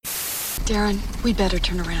Darren, we better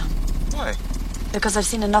turn around. Why? Because I've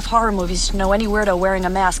seen enough horror movies to know any weirdo wearing a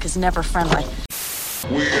mask is never friendly.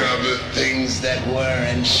 We are the things that were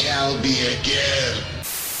and shall be again.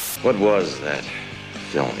 What was that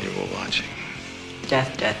film you were watching?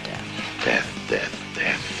 Death, death, death. Death, death,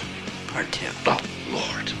 death. Part 2. Oh,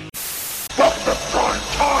 Lord. Fuck the prime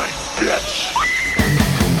time, bitch!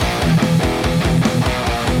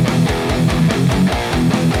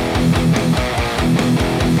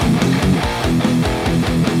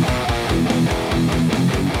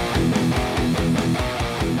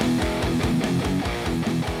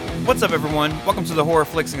 What's up, everyone? Welcome to the Horror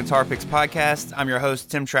Flicks and Guitar Picks podcast. I'm your host,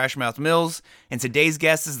 Tim Trashmouth Mills, and today's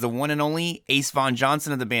guest is the one and only Ace Von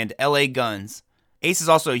Johnson of the band L.A. Guns. Ace is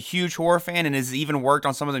also a huge horror fan and has even worked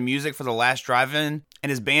on some of the music for The Last Drive-In, and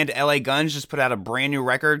his band L.A. Guns just put out a brand new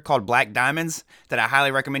record called Black Diamonds that I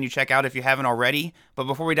highly recommend you check out if you haven't already. But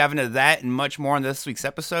before we dive into that and much more on this week's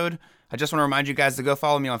episode, I just want to remind you guys to go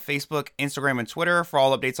follow me on Facebook, Instagram, and Twitter for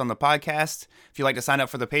all updates on the podcast. If you'd like to sign up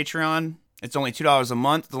for the Patreon, it's only $2 a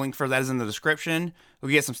month. The link for that is in the description.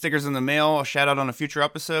 We'll get some stickers in the mail, a shout out on a future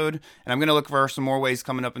episode, and I'm going to look for some more ways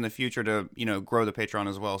coming up in the future to, grow the Patreon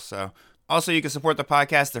as well. So also, you can support the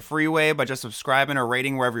podcast the free way by just subscribing or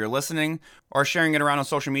rating wherever you're listening, or sharing it around on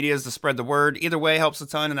social medias to spread the word. Either way helps a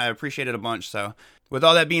ton, and I appreciate it a bunch. So with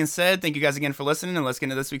all that being said, thank you guys again for listening, and let's get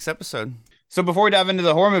into this week's episode. So before we dive into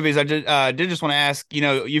the horror movies, I did just want to ask,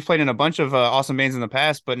 you've played in a bunch of awesome bands in the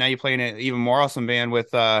past, but now you're playing an even more awesome band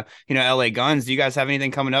with, L.A. Guns. Do you guys have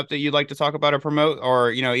anything coming up that you'd like to talk about or promote,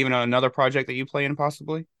 or, even another project that you play in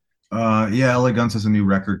possibly? Yeah, L.A. Guns has a new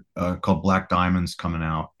record called Black Diamonds coming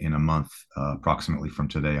out in a month, approximately from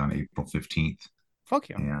today on April 15th. Fuck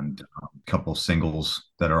yeah. And a couple singles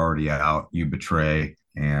that are already out, You Betray,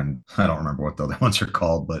 and I don't remember what the other ones are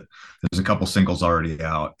called, but there's a couple singles already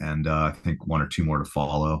out, and I think one or two more to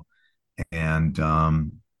follow. And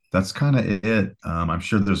that's kind of it. I'm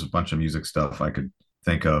sure there's a bunch of music stuff I could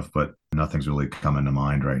think of, but nothing's really coming to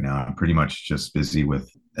mind right now. I'm pretty much just busy with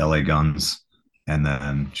L.A. Guns and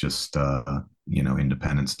then just,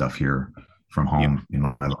 independent stuff here from home in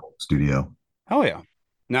my little studio. Oh, yeah.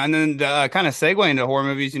 Now, and then kind of segue into horror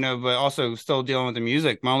movies, but also still dealing with the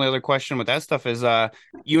music. My only other question with that stuff is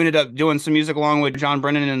you ended up doing some music along with John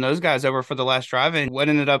Brennan and those guys over for The Last Drive-In. What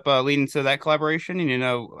ended up leading to that collaboration? And,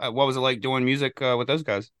 what was it like doing music with those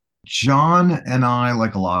guys? John and I,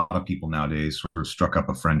 like a lot of people nowadays, sort of struck up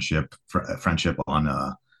a friendship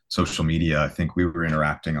on social media. I think we were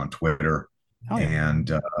interacting on Twitter and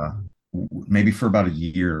maybe for about a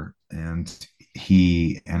year. And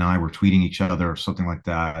he and I were tweeting each other or something like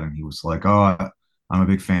that, and he was like, "Oh, I'm a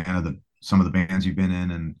big fan of some of the bands you've been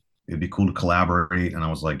in, and it'd be cool to collaborate." And I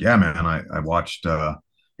was like, "Yeah, man." I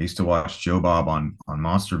used to watch Joe Bob on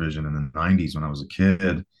Monster Vision in the '90s when I was a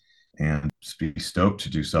kid, and just be stoked to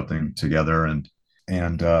do something together.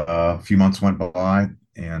 And a few months went by,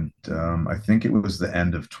 and I think it was the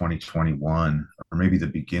end of 2021 or maybe the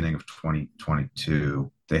beginning of 2022.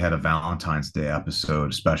 They had a Valentine's Day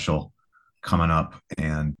episode special coming up,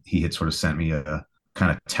 and he had sort of sent me a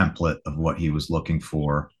kind of template of what he was looking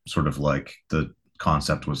for, sort of like the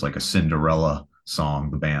concept was like a Cinderella song,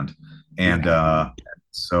 the band. And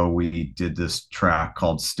so we did this track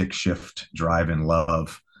called Stick Shift Drive in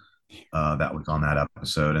Love that was on that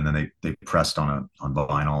episode, and then they pressed on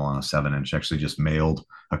vinyl on a 7-inch. Actually just mailed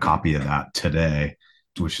a copy of that today,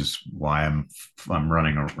 which is why I'm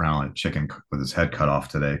running around like a chicken with his head cut off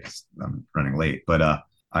today because I'm running late. But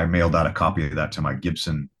I mailed out a copy of that to my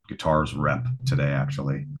Gibson Guitars rep today,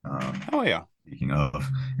 actually. Speaking of,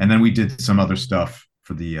 and then we did some other stuff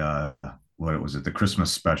for the what was it? The Christmas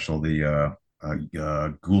special, the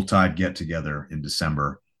Ghoultide get together in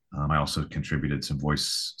December. I also contributed some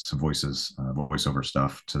voiceover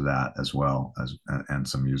stuff to that as well and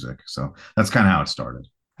some music. So that's kind of how it started.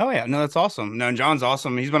 Oh, yeah. No, that's awesome. No, and John's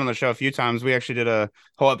awesome. He's been on the show a few times. We actually did a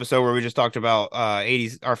whole episode where we just talked about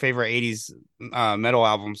 80s, our favorite 80s metal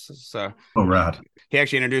albums. So, oh, rad. He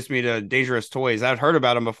actually introduced me to Dangerous Toys. I'd heard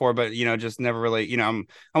about him before, but, just never really, I'm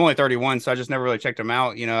only 31, so I just never really checked him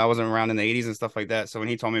out. I wasn't around in the 80s and stuff like that. So when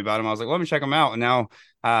he told me about him, I was like, let me check him out. And now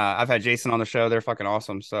I've had Jason on the show. They're fucking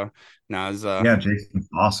awesome. So now yeah, Jason's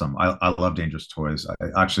awesome. I love Dangerous Toys.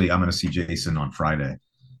 I'm going to see Jason on Friday.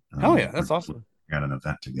 Oh, yeah. That's awesome. At an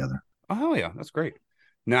event together. Oh, hell yeah. That's great.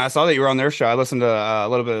 Now, I saw that you were on their show. I listened to a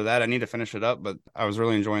little bit of that. I need to finish it up, but I was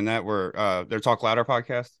really enjoying that. Where their Talk Louder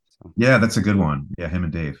podcast. So. Yeah, that's a good one. Yeah, him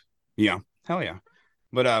and Dave. Yeah. Hell yeah.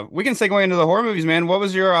 But we can segue into the horror movies, man. What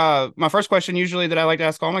was your my first question usually that I like to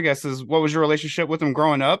ask all my guests is, what was your relationship with them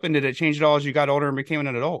growing up, and did it change at all as you got older and became an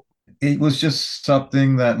adult? It was just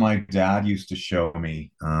something that my dad used to show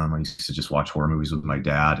me. I used to just watch horror movies with my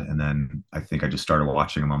dad, and then I think I just started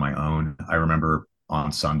watching them on my own. I remember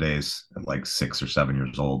on Sundays, at like 6 or 7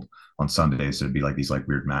 years old, on Sundays there'd be like these like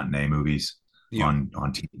weird matinee movies Yeah.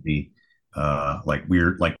 on TV, like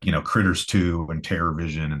weird, like Critters 2 and Terror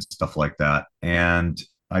Vision and stuff like that. And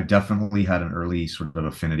I definitely had an early sort of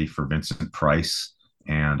affinity for Vincent Price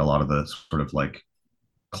and a lot of the sort of like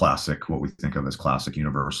classic, what we think of as classic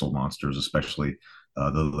Universal monsters, especially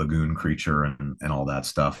the lagoon creature and all that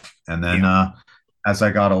stuff. And then Yeah. as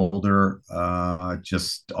I got older,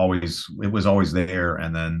 just always it was always there.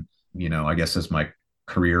 And then I guess as my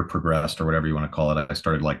career progressed or whatever you want to call it, I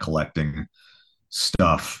started like collecting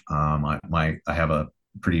stuff. I have a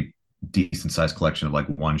pretty decent sized collection of like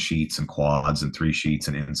one sheets and quads and three sheets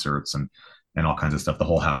and inserts and all kinds of stuff. The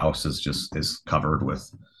whole house is covered with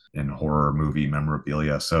in horror movie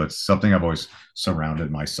memorabilia. So it's something I've always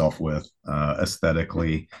surrounded myself with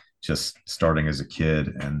aesthetically, just starting as a kid.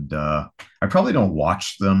 And I probably don't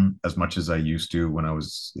watch them as much as I used to when I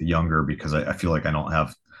was younger because I feel like I don't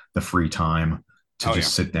have the free time to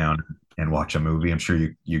just sit down and watch a movie. I'm sure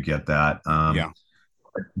you get that. Yeah.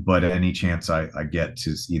 But any chance I get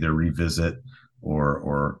to either revisit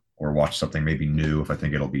or watch something maybe new if I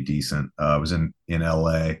think it'll be decent. I was in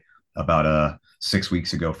L.A. about 6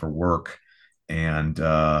 weeks ago for work, and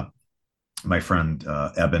my friend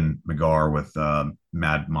Eben McGar with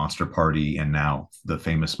Mad Monster Party and now the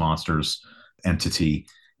Famous Monsters entity.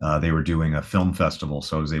 They were doing a film festival,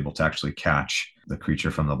 so I was able to actually catch the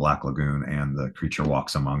creature from the Black Lagoon and the creature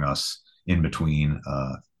walks among us in between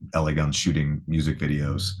LA Guns shooting music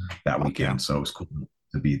videos that weekend. So it was cool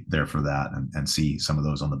to be there for that and see some of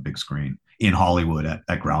those on the big screen in Hollywood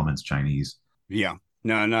at Grauman's Chinese. Yeah.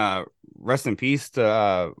 No, and rest in peace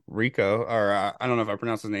to Rico, or I don't know if I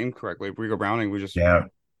pronounced his name correctly. Rico Browning. Yeah,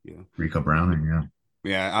 yeah, Rico Browning. Yeah.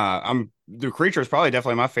 yeah. I'm the creature is probably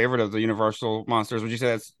definitely my favorite of the Universal monsters. Would you say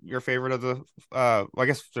that's your favorite of the? Well, I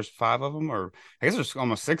guess there's five of them, or I guess there's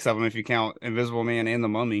almost six of them if you count Invisible Man and the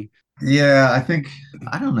Mummy. Yeah, I think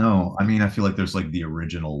I don't know. I mean, I feel like there's like the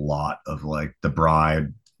original lot of like the Bride,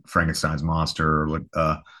 Frankenstein's monster, like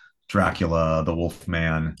Dracula, the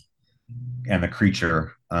Wolfman, and the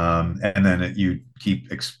creature. And then you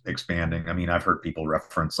keep expanding. I mean, I've heard people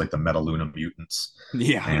reference like the Metaluna mutants,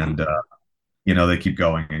 Yeah, and they keep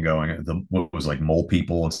going and going. What was like mole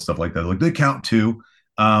people and stuff like that. Like they count too.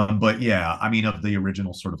 But yeah, I mean, of the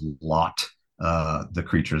original sort of lot, the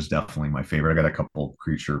creature is definitely my favorite. I got a couple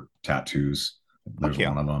creature tattoos. There's yeah.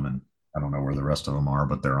 one of them, and I don't know where the rest of them are,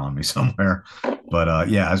 but they're on me somewhere. But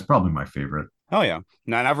yeah, it's probably my favorite. Oh yeah.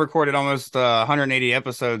 No, and I've recorded almost 180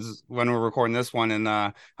 episodes when we're recording this one, and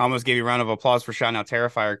I almost gave you a round of applause for shouting out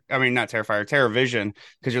Terrifier. I mean, not Terrifier, Terror Vision,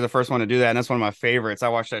 because you're the first one to do that, and that's one of my favorites. I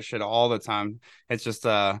watch that shit all the time. It's just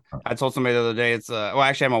I told somebody the other day it's well, I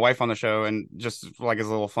actually had my wife on the show, and just like it's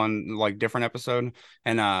a little fun, like different episode,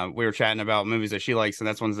 and we were chatting about movies that she likes, and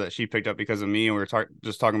that's ones that she picked up because of me, and we were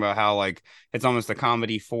just talking about how like it's almost a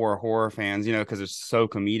comedy for horror fans, because it's so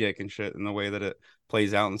comedic and shit in the way that it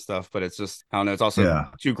plays out and stuff, but it's just I don't know, it's also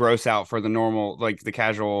too gross out for the normal, like the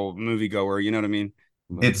casual moviegoer, you know what I mean?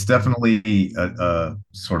 But it's definitely a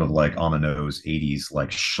sort of like on the nose 80s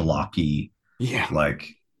like schlocky, yeah, like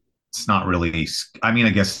it's not really, I mean,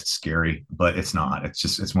 I guess it's scary, but it's not,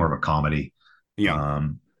 it's more of a comedy. yeah.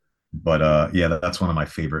 But yeah, that's one of my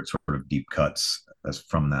favorite sort of deep cuts as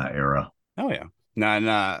from that era. Oh yeah. No,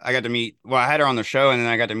 and I got to meet. Well, I had her on the show, and then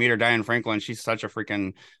I got to meet her, Diane Franklin. She's such a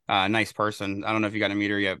freaking nice person. I don't know if you got to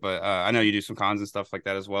meet her yet, but I know you do some cons and stuff like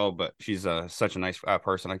that as well. But she's such a nice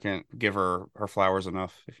person. I can't give her flowers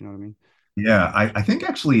enough, if you know what I mean. Yeah, I think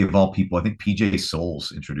actually of all people, I think PJ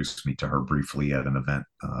Souls introduced me to her briefly at an event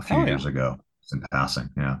a few Oh yeah. years ago. It's in passing.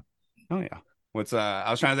 Yeah. Oh yeah. What's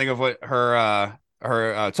I was trying to think of what her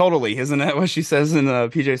totally, isn't that what she says in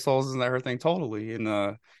PJ Souls? Isn't that her thing? Totally. And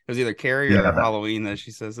it was either Carrie or Yeah, Halloween that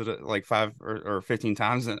she says it like 5 or 15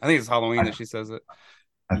 times. And I think it's Halloween that she says it.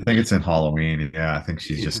 I think it's in Halloween. Yeah, I think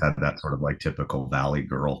she's just had that sort of like typical Valley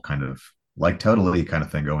girl kind of like totally kind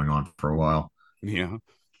of thing going on for a while. Yeah.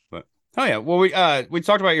 But oh yeah. Well, we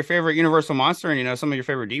talked about your favorite Universal monster and some of your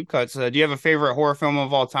favorite deep cuts. Do you have a favorite horror film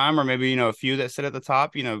of all time, or maybe a few that sit at the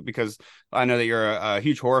top? Because I know that you're a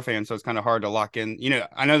huge horror fan, so it's kind of hard to lock in.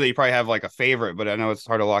 I know that you probably have like a favorite, but I know it's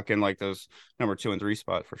hard to lock in like those number 2 and 3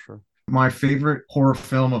 spot for sure. My favorite horror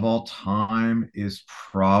film of all time is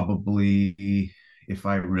probably, if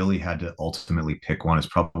I really had to ultimately pick one, is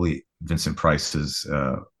probably Vincent Price's,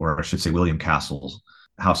 or I should say William Castle's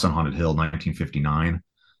House on Haunted Hill, 1959.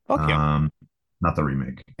 Okay. Not the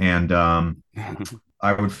remake. And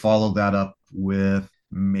I would follow that up with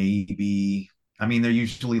maybe. I mean, they're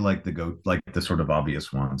usually like like the sort of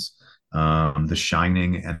obvious ones. The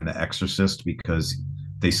Shining and The Exorcist, because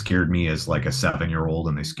they scared me as like a 7-year old,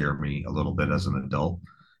 and they scared me a little bit as an adult.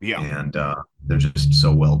 Yeah. And they're just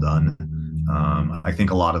so well done. I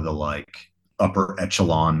think a lot of the like upper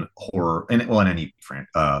echelon horror, and well, in any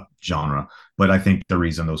genre, but I think the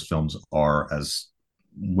reason those films are as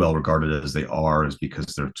well regarded as they are is because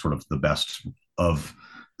they're sort of the best of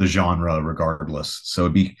the genre regardless.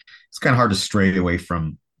 So it's kind of hard to stray away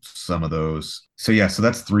from some of those. So yeah, so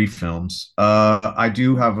that's 3 films. I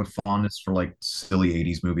do have a fondness for like silly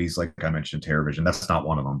 80s movies, like I mentioned TerrorVision. That's not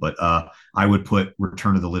one of them, but I would put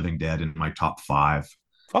Return of the Living Dead in my top 5.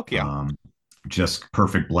 Fuck yeah. Just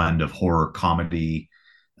perfect blend of horror, comedy,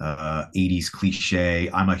 80s cliche.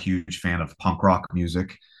 I'm a huge fan of punk rock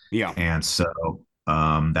music, Yeah. and so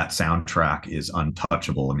that soundtrack is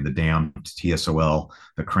untouchable. I mean, The Damned, TSOL,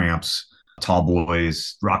 The Cramps, Tall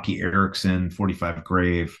Boys, Rocky Erickson, 45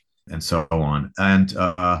 Grave, and so on. And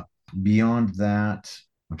beyond that,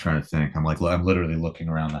 I'm trying to think. I'm literally looking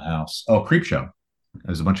around the house. Oh, Creepshow.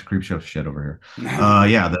 There's a bunch of Creepshow shit over here.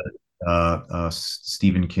 Yeah, the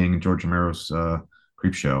Stephen King, George Romero's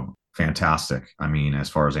Creepshow. Fantastic. I mean, as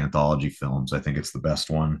far as anthology films, I think it's the best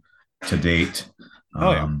one to date.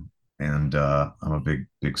 Oh yeah. And I'm a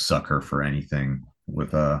big sucker for anything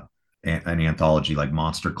with an anthology like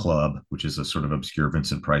Monster Club, which is a sort of obscure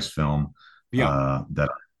Vincent Price film Yeah. that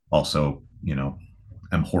also,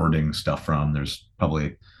 am hoarding stuff from. There's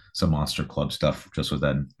probably some Monster Club stuff just with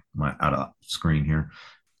that my out of screen here.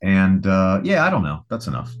 And yeah, I don't know. That's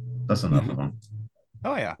enough. That's enough of them.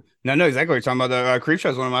 Oh yeah. No, no, exactly what you're talking about. The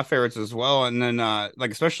Creepshow is one of my favorites as well. And then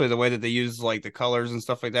like especially the way that they use like the colors and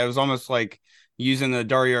stuff like that. It was almost like using the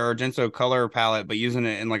Dario Argento color palette, but using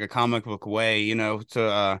it in like a comic book way,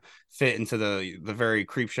 to fit into the very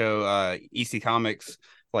Creepshow EC Comics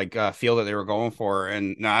like feel that they were going for.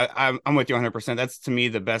 And no, I'm with you 100%. That's to me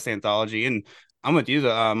the best anthology. And I'm with you.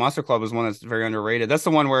 The Monster Club is one that's very underrated. That's the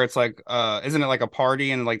one where it's like, isn't it like a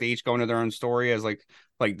party and like they each go into their own story as like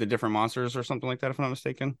the different monsters or something like that, if I'm not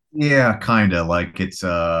mistaken. Yeah, kind of like it's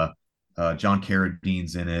John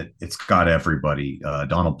Carradine's in it. It's got everybody.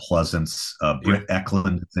 Donald Pleasance, Yeah. Britt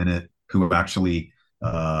Eklund's in it, who actually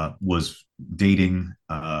was dating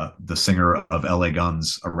the singer of L.A.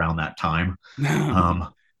 Guns around that time, Oh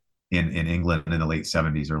um, in England in the late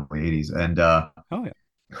 70s, early 80s. And yeah.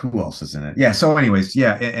 who else is in it? Yeah. So, anyways,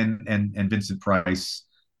 yeah, and Vincent Price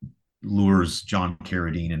lures John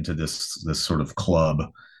Carradine into this sort of club,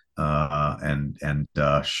 and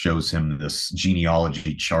shows him this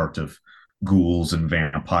genealogy chart of ghouls and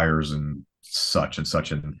vampires and such and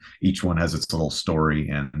such, and each one has its little story.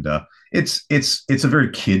 And it's a very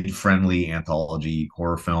kid friendly anthology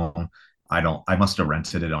horror film. I must have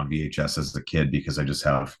rented it on VHS as a kid because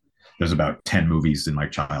there's about 10 movies in my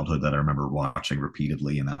childhood that I remember watching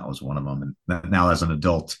repeatedly, and that was one of them. And now as an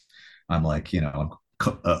adult, I'm like,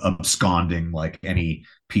 absconding like any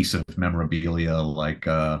piece of memorabilia. Like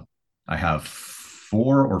I have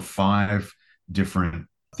 4 or 5 different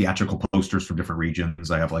theatrical posters from different regions.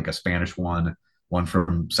 I have like a Spanish one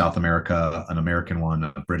from South America, an American one,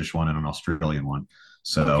 a British one, and an Australian one. Fuck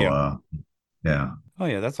So yeah. yeah. Oh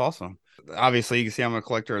yeah, that's awesome. Obviously, you can see I'm a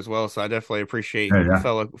collector as well, so I definitely appreciate Yeah,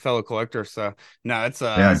 yeah. fellow collectors. So no, it's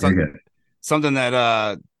Yeah, I dig it. something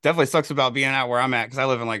that definitely sucks about being out where I'm at because I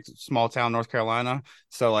live in like small town North Carolina.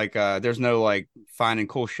 So like there's no like finding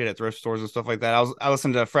cool shit at thrift stores and stuff like that. I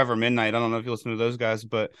listened to Forever Midnight. I don't know if you listen to those guys,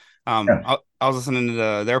 but Yeah. I was listening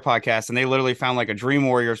to their podcast and they literally found like a Dream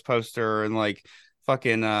Warriors poster and like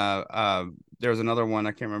fucking there was another one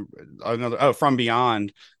I can't remember From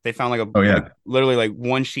Beyond. They found like Oh like yeah. literally like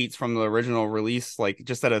one sheets from the original release like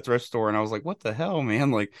just at a thrift store and I was like what the hell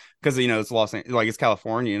man, like because it's like it's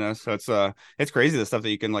California, so it's crazy the stuff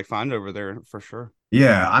that you can like find over there for sure.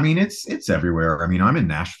 Yeah, I mean it's everywhere. I mean, I'm in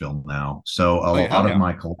Nashville now, so Oh yeah, hell yeah.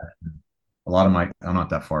 a lot of my I'm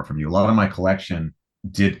not that far from you. A lot of my collection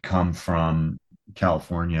did come from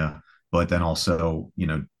California, but then also,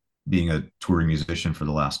 being a touring musician for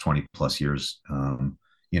the last 20 plus years,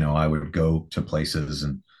 I would go to places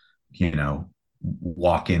and,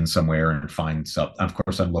 walk in somewhere and find stuff. Of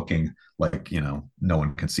course, I'm looking like, no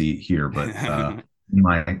one can see here, but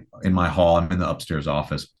in my hall, I'm in the upstairs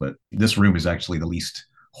office, but this room is actually the least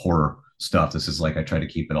horror stuff. This is like I try to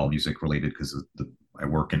keep it all music related because I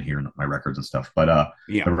work in here and my records and stuff. But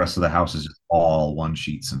Yeah. the rest of the house is just all one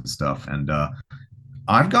sheets and stuff. And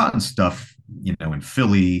I've gotten stuff, in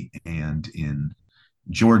Philly and in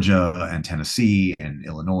Georgia and Tennessee and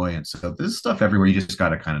Illinois, and so there's stuff everywhere. You just got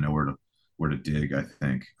to kind of know where to dig, I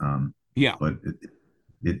think. Yeah. But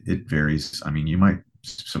it varies. I mean, you might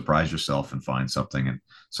surprise yourself and find something in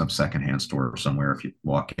some secondhand store somewhere if you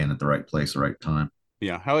walk in at the right place, the right time.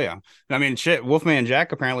 Yeah, hell yeah. I mean, shit, Wolfman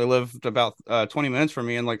Jack apparently lived about 20 minutes from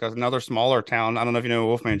me in like another smaller town. I don't know if you know who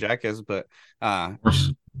Wolfman Jack is, but Of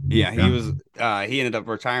course. yeah, Yeah. he ended up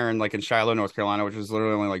retiring like in Shiloh, North Carolina, which was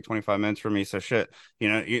literally only like 25 minutes from me. So shit,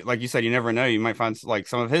 like you said, you never know. You might find like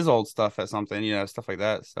some of his old stuff at something, stuff like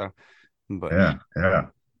that. So, but Yeah. Yeah.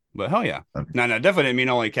 but hell yeah. No, definitely didn't mean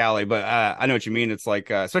only Cali, but I know what you mean. It's like,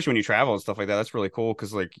 especially when you travel and stuff like that, that's really cool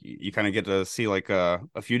because like you kind of get to see like a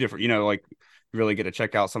few different, like really get to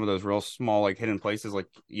check out some of those real small like hidden places, like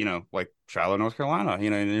like Charlotte, North Carolina. You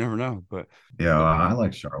never know, Yeah. but I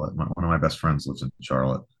like Charlotte. One of my best friends lives in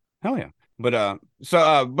Charlotte. hell yeah.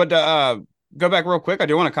 Go back real quick. I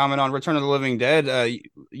do want to comment on Return of the Living Dead.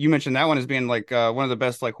 You mentioned that one as being like one of the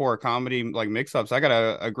best like horror comedy like mix-ups. I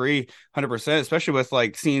gotta agree 100%, especially with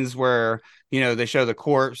like scenes where they show the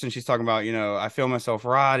corpse and she's talking about I feel myself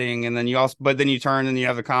rotting, and then but then you turn and you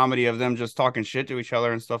have the comedy of them just talking shit to each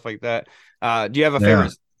other and stuff like that. Do you have a Yeah.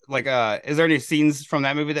 favorite? Like, is there any scenes from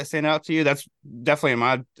that movie that stand out to you? That's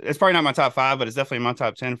definitely it's probably not my top 5, but it's definitely in my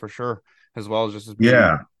top 10 for sure, as well as just as being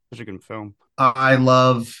Yeah. such a good film. I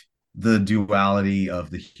love the duality of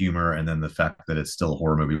the humor and then the fact that it's still a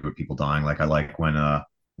horror movie with people dying. Like I like when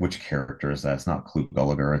which character is that? It's not Clue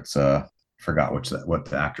Gulliver. It's forgot what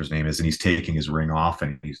the actor's name is, and he's taking his ring off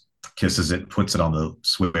and he kisses it, puts it on the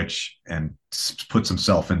switch, and puts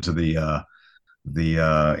himself into the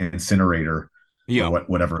incinerator or Yeah.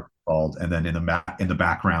 whatever it's called. And then in the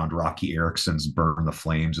background, Rocky Erickson's "Burn the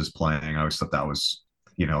Flames" is playing. I always thought that was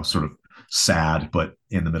sort of sad, but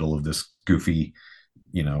in the middle of this goofy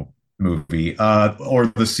movie. Or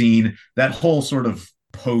the scene, that whole sort of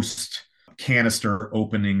post canister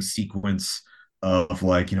opening sequence of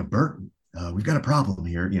like, Bert, we've got a problem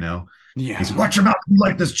here. Yeah. He's like, watch your mouth, you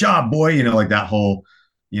like this job, boy. Like that whole,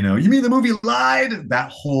 you mean the movie lied? That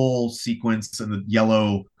whole sequence, and the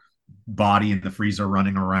yellow body in the freezer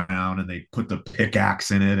running around, and they put the pickaxe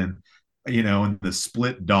in it, and and the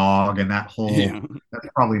split dog, and that whole, Yeah. that's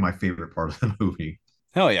probably my favorite part of the movie.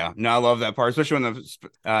 Hell yeah. No, I love that part, especially when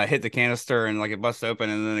the hit the canister and like it busts open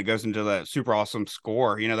and then it goes into that super awesome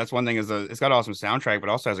score. That's one thing is it's got an awesome soundtrack, but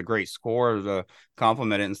also has a great score to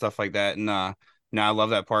complement it and stuff like that. And no, I love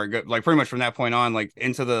that part. Like pretty much from that point on, like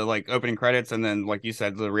into the like opening credits, and then like you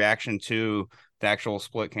said, the reaction to the actual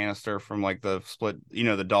split canister from like the split,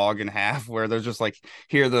 the dog in half, where they're just like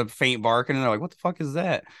hear the faint barking and they're like, what the fuck is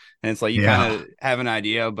that? And it's like you kind of have an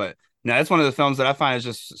idea, but no, that's one of the films that I find is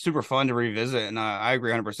just super fun to revisit, and I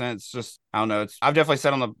agree 100%. It's just, I don't know. I've definitely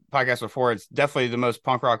said on the podcast before, it's definitely the most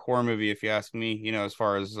punk rock horror movie, if you ask me. As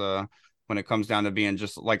far as when it comes down to being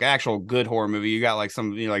just like actual good horror movie. You got like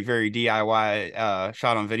some like very DIY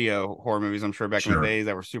shot on video horror movies, I'm sure back in the days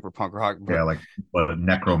that were super punk rock. But, yeah, like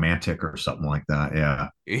Necromantic or something like that. Yeah,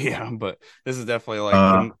 yeah, but this is definitely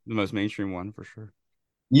like the most mainstream one for sure.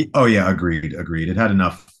 Oh yeah, agreed. It had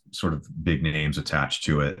enough sort of big names attached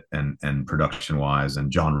to it, and production wise,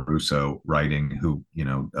 and John Russo writing, who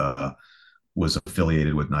was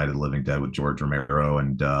affiliated with Night of the Living Dead with George Romero,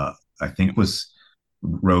 and I think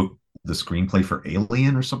wrote the screenplay for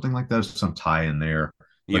Alien or something like that. There's some tie in there.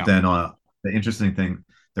 But then the interesting thing,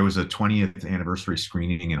 there was a 20th anniversary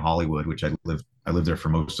screening in Hollywood, which I lived there for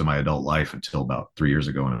most of my adult life until about 3 years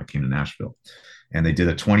ago when I came to Nashville. And they did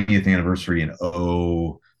a 20th anniversary in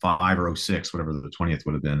 05 or 06, whatever the 20th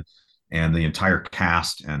would have been. And the entire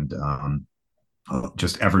cast and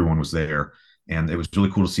just everyone was there. And it was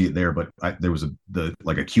really cool to see it there. But there was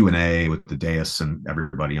a Q&A with the dais and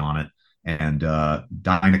everybody on it. And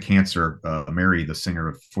dying of cancer, Mary, the singer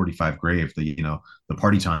of 45 Grave, the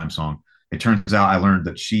Party Time song. It turns out I learned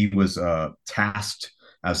that she was tasked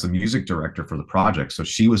as the music director for the project. So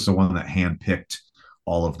she was the one that handpicked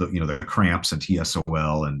all of the the Cramps and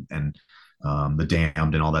TSOL and the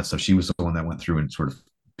Damned and all that stuff. She was the one that went through and sort of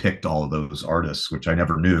picked all of those artists, which I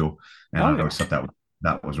never knew, and I always thought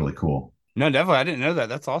that was really cool. No, definitely, I didn't know that.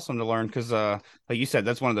 That's awesome to learn because, like you said,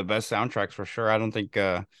 that's one of the best soundtracks for sure. I don't think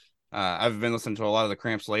I've been listening to a lot of the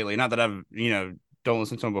Cramps lately. Not that I've don't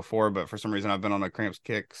listen to them before, but for some reason I've been on a Cramps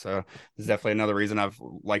kick. So it's definitely another reason I've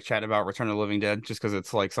like chatted about Return of the Living Dead, just because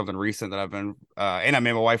it's like something recent that I've been and I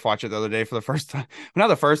made my wife watch it the other day for the first time. Not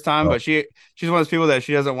the first time, but she's one of those people that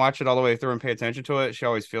she doesn't watch it all the way through and pay attention to it. She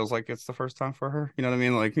always feels like it's the first time for her. You know what I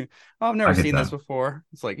mean? Like, oh, I've never seen this before.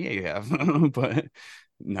 It's like, yeah, you have. but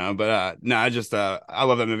I just I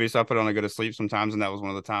love that movie, so I put it on to go to sleep sometimes, and that was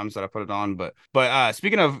one of the times that I put it on. But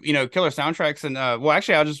speaking of killer soundtracks, and well,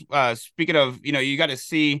 actually, I'll just speaking of you got to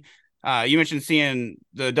see You mentioned seeing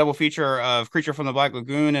the double feature of Creature from the Black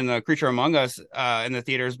Lagoon and the Creature Among Us in the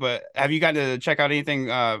theaters, but have you gotten to check out anything,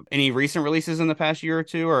 any recent releases in the past year or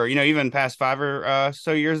two, or even past 5 or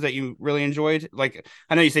so years that you really enjoyed? Like,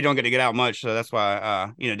 I know you say you don't get to get out much, so that's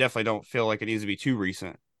why definitely don't feel like it needs to be too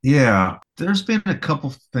recent. Yeah, there's been a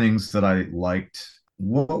couple things that I liked.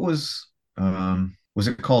 What was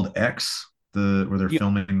it called X? The where they're Yeah,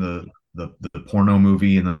 filming the porno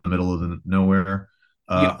movie in the middle of the nowhere.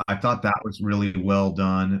 yeah, I thought that was really well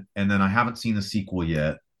done. And then I haven't seen the sequel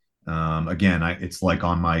yet. Again, it's like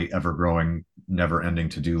on my ever-growing, never-ending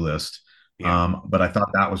to-do list. yeah, But I thought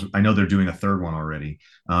that was, I know they're doing a third one already.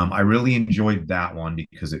 I really enjoyed that one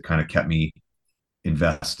because it kind of kept me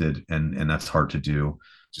invested, and that's hard to do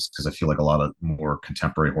just because I feel like a lot of more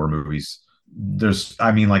contemporary horror movies,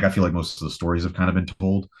 I feel like most of the stories have kind of been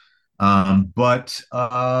told. But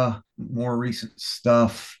more recent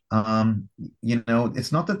stuff,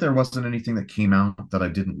 it's not that there wasn't anything that came out that I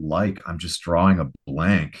didn't like. I'm just drawing a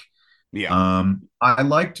blank. yeah, I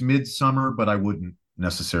liked Midsummer, but I wouldn't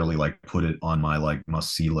necessarily like put it on my like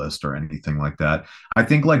must see list or anything like that. I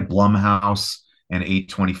think like Blumhouse and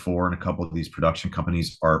A24 and a couple of these production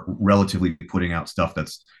companies are relatively putting out stuff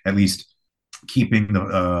that's at least keeping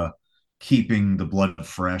the blood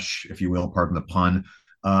fresh, if you will, pardon the pun.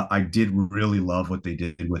 I did really love what they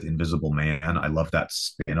did with Invisible Man. I love that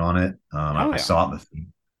spin on it. hell I yeah, saw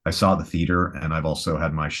I saw the theater, and I've also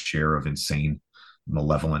had my share of insane,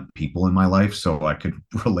 malevolent people in my life, so I could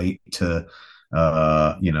relate to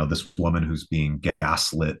this woman who's being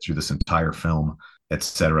gaslit through this entire film, et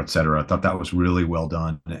cetera, et cetera. I thought that was really well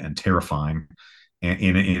done and terrifying. And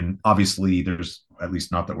in obviously, there's, at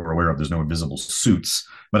least not that we're aware of, there's no invisible suits,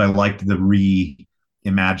 but I liked the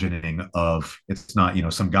reimagining of, it's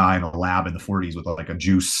not some guy in a lab in the 40s with like a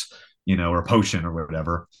juice, or a potion or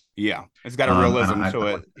whatever. yeah. It's got a And realism I to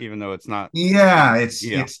like, it, even though it's not. yeah,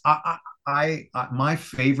 Yeah, my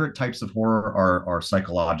favorite types of horror are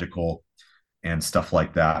psychological and stuff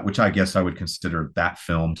like that, which I guess I would consider that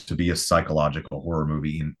film to be a psychological horror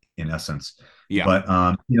movie in essence. yeah, But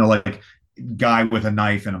like guy with a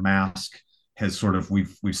knife and a mask has sort of,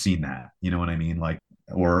 we've seen that, you know what I mean? Like,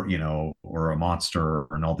 or a monster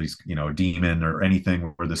and all these, a demon or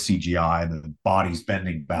anything where the CGI and the body's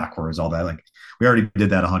bending backwards, all that. Like, we already did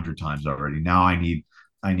that 100 times already. Now I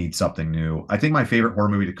need something new. I think my favorite horror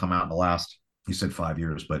movie to come out in the last, you said 5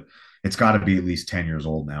 years, but it's got to be at least 10 years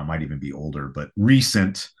old now. It might even be older, but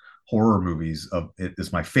recent horror movies of it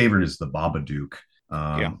is my favorite is the Babadook,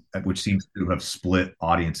 yeah, which seems to have split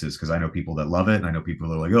audiences because I know people that love it and I know people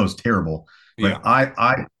that are like, oh, it's terrible. But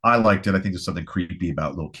yeah. I liked it. I think there's something creepy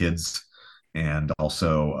about little kids, and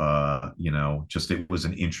also just it was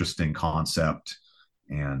an interesting concept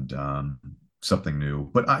and something new.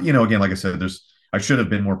 But again, like I said, I should have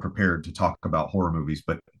been more prepared to talk about horror movies,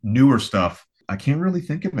 but newer stuff, I can't really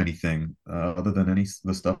think of anything other than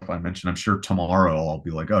the stuff I mentioned. I'm sure tomorrow I'll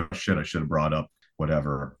be like, oh shit, I should have brought up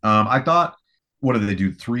whatever. I thought, what did they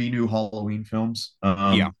do? 3 new Halloween films.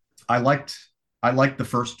 Yeah. I liked the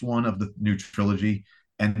first one of the new trilogy,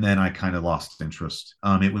 and then I kind of lost interest.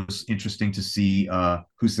 It was interesting to see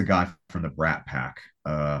who's the guy from the Brat Pack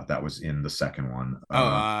that was in the second one.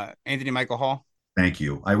 Oh, Anthony Michael Hall. Thank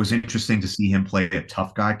you. I was interesting to see him play a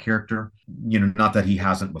tough guy character. Not that he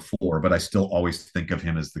hasn't before, but I still always think of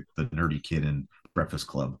him as the nerdy kid in Breakfast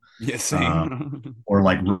Club, Yeah, uh, same. or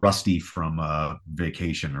like Rusty from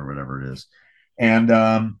Vacation or whatever it is. And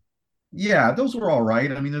yeah, those were all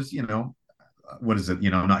right. I mean, there's what is it?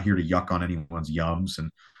 I'm not here to yuck on anyone's yums,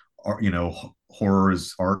 and horror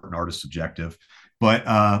is art and art is subjective. But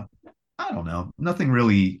I don't know. Nothing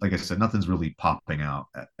really, like I said, nothing's really popping out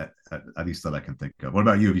at least that I can think of. What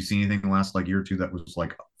about you? Have you seen anything in the last like year or two that was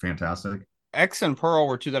like fantastic? X and Pearl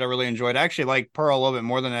were two that I really enjoyed. I actually like Pearl a little bit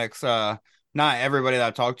more than X. Not everybody that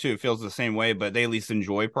I talked to feels the same way, but they at least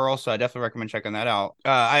enjoy Pearl, so I definitely recommend checking that out.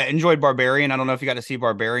 I enjoyed Barbarian. I don't know if you got to see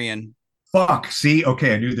Barbarian. Fuck. See,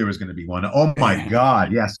 okay, I knew there was going to be one. Oh my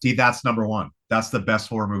god, yes. See, that's number one. That's the best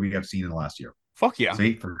horror movie I've seen in the last year. Fuck yeah.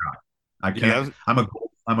 See, forgot. I Yeah, that can't. was.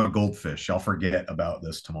 I'm a goldfish. I'll forget about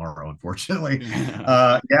this tomorrow, unfortunately.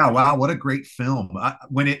 Yeah, wow, what a great film.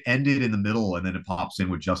 When it ended in the middle and then it pops in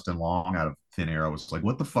with Justin Long out of thin air, I was like,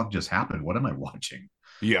 what the fuck just happened? What am I watching?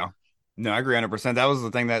 Yeah. No, I agree 100%. That was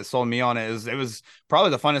the thing that sold me on it. It was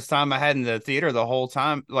probably the funnest time I had in the theater the whole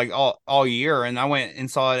time, like all year. And I went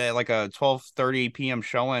and saw it at like a 12:30 p.m.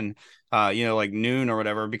 showing like noon or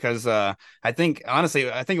whatever, because I think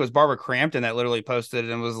honestly, I think it was Barbara Crampton that literally posted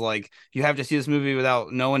and was like, you have to see this movie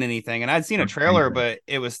without knowing anything. And I'd seen a trailer, but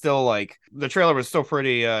it was still like the trailer was still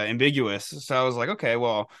pretty ambiguous. So I was like, okay,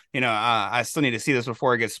 well, I still need to see this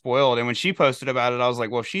before it gets spoiled. And when she posted about it, I was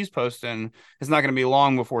like, well, if she's posting, it's not going to be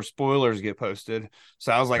long before spoilers get posted.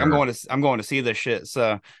 So I was like, Sure. I'm going to see this shit.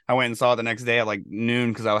 So I went and saw it the next day at like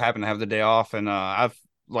noon because I happened to have the day off, and I've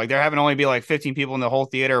like there happened to only be like 15 people in the whole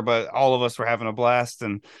theater, but all of us were having a blast.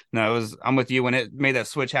 And no, I'm with you when it made that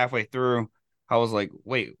switch halfway through. I was like,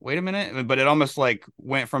 wait a minute. But it almost like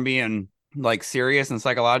went from being like serious and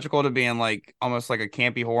psychological to being like almost like a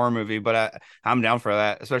campy horror movie. But I'm down for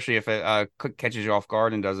that, especially if it catches you off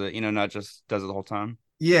guard and does it, not just does it the whole time.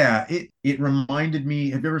 Yeah, it reminded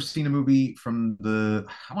me. Have you ever seen a movie from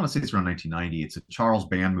I want to say it's around 1990. It's a Charles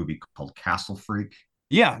Band movie called Castle Freak.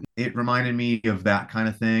 Yeah. It reminded me of that kind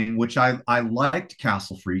of thing, which I liked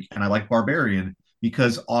Castle Freak and I like Barbarian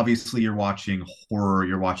because obviously you're watching horror,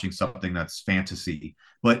 you're watching something that's fantasy,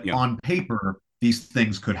 but Yeah. on paper these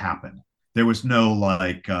things could happen. There was no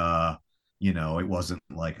like it wasn't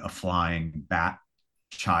like a flying bat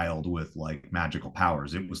child with like magical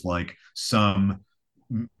powers. It was like some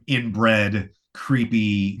inbred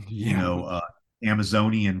creepy,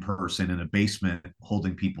 Amazonian person in a basement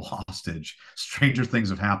holding people hostage. Stranger things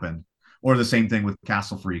have happened. Or the same thing with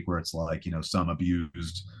Castle Freak, where it's like, some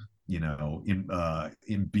abused,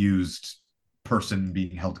 abused person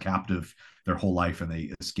being held captive their whole life and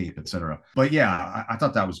they escape, etc. But yeah, I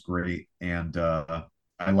thought that was great. And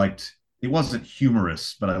I liked it wasn't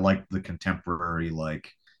humorous, but I liked the contemporary,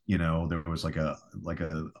 like, there was like a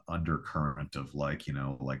undercurrent of like,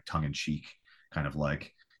 like tongue in cheek, kind of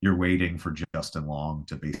like you're waiting for Justin Long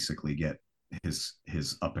to basically get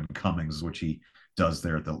his up and comings, which he does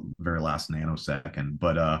there at the very last nanosecond.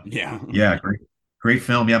 But yeah, great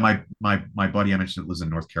film. Yeah, my buddy I mentioned lives in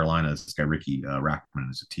North Carolina. This guy Ricky Rackman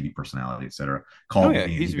is a TV personality, etc. Called me.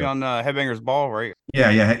 He's be on Headbangers Ball, right?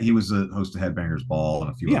 Yeah, he was a host of Headbangers Ball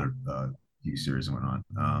and a few other TV series and whatnot.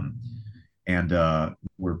 And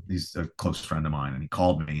he's a close friend of mine, and he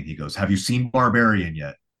called me and he goes, "Have you seen Barbarian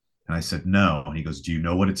yet?" And I said, "No." And he goes, "Do you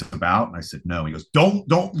know what it's about?" And I said, "No." He goes, "Don't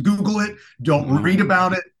Google it. Don't read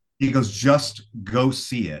about it." He goes, "Just go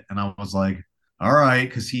see it." And I was like, "All right,"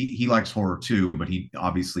 because he likes horror too, but he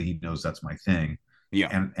knows that's my thing.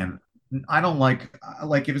 Yeah. And I don't like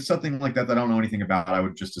if it's something like that I don't know anything about, I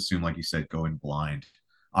would just assume, like you said, go in blind.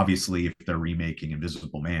 Obviously, if they're remaking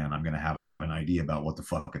Invisible Man, I'm gonna have an idea about what the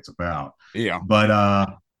fuck it's about. Yeah. But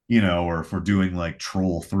or if we're doing like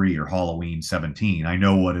Troll 3 or Halloween 17, I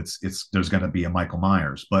know what it's there's gonna be a Michael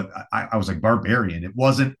Myers. But I was like, Barbarian, it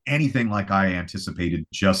wasn't anything like I anticipated,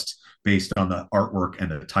 just based on the artwork and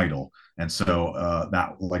the title. And so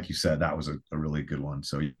that, like you said, that was a really good one.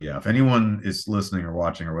 So yeah, if anyone is listening or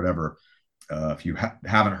watching or whatever, if you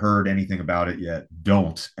haven't heard anything about it yet,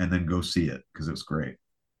 don't, and then go see it because it was great.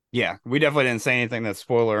 Yeah, we definitely didn't say anything that's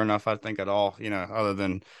spoiler enough, I think, at all. Other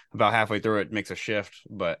than about halfway through it makes a shift,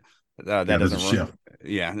 but that doesn't ruin.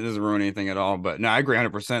 Yeah, it doesn't ruin anything at all. But no, I agree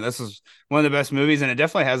 100%. This is one of the best movies, and it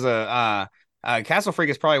definitely has Castle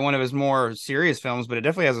Freak is probably one of his more serious films, but it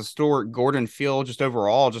definitely has a Stuart Gordon feel just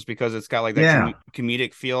overall, just because it's got like that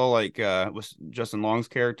comedic feel, like with Justin Long's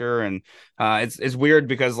character. And it's weird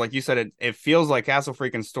because, like you said, it feels like Castle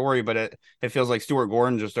Freak story, but it feels like Stuart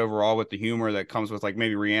Gordon just overall with the humor that comes with like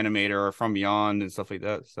maybe Reanimator or From Beyond and stuff like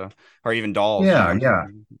that. So, or even Dolls. Yeah.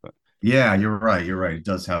 Yeah, you're right. You're right. It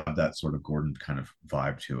does have that sort of Gordon kind of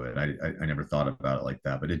vibe to it. I never thought about it like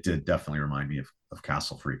that, but it did definitely remind me of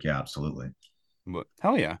Castle Freak. Yeah, absolutely. But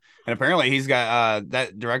hell yeah. And apparently he's got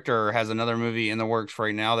that director has another movie in the works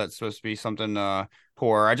right now that's supposed to be something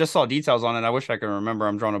horror. I just saw details on it. I wish I could remember.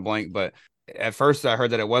 I'm drawing a blank, but at first I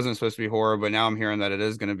heard that it wasn't supposed to be horror, but now I'm hearing that it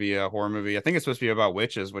is going to be a horror movie. I think it's supposed to be about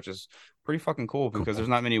witches, which is pretty fucking cool because there's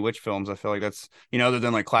not many witch films. I feel like that's, other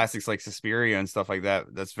than like classics like Suspiria and stuff like that,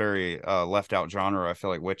 that's very left out genre. I feel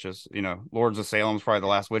like witches, Lords of Salem's probably the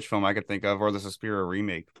last witch film I could think of, or the Suspiria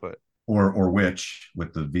remake, but or Witch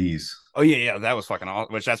with the V's. Oh yeah, that was fucking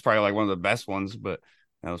awesome. Which that's probably like one of the best ones, but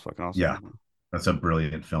that was fucking awesome. Yeah, that's a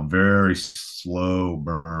brilliant film. Very slow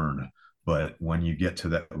burn, but when you get to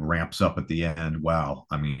that ramps up at the end, wow.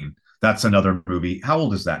 I mean, that's another movie. How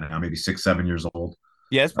old is that now? Maybe 6, 7 years old.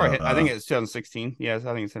 Yeah, it's probably. I think it's 2016. Yeah, I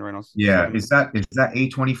think it's in right now. Yeah, is that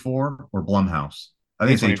A24 or Blumhouse? I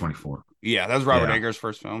think it's A24. Yeah, that was Robert Eggers'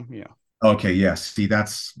 first film. Yeah. Okay. Yeah. See,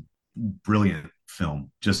 that's brilliant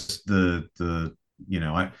film. Just the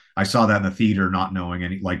I saw that in the theater, not knowing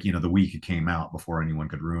any, like, the week it came out before anyone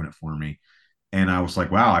could ruin it for me, and I was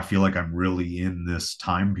like, wow, I feel like I'm really in this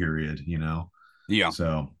time period. Yeah.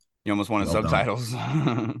 So You almost wanted Well done. subtitles.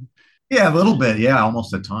 Yeah, a little bit. Yeah,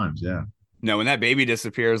 almost at times. Yeah. No, when that baby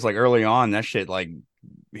disappears, like early on, that shit like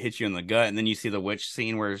hits you in the gut, and then you see the witch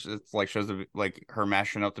scene where it's like shows like her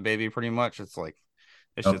mashing up the baby pretty much. It's like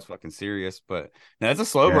this shit's Oh, fucking serious. But no, it's a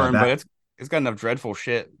slow yeah, burn, but that it's got enough dreadful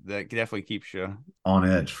shit that definitely keeps you. on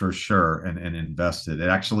edge for sure, and invested. It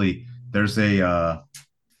actually there's a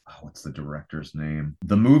what's the director's name?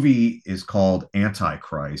 The movie is called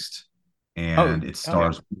Antichrist, Oh, and it oh yeah,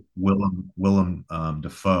 stars Willem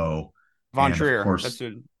Dafoe, Von and of Trier. That's course,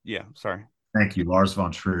 it. Yeah, sorry. thank you, Lars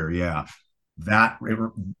von Trier. Yeah, that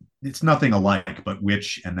it's nothing alike, but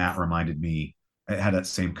Witch and that reminded me. It had that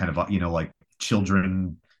same kind of like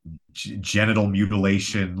children genital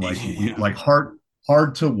mutilation, like we Yeah. like hard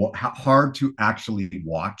to actually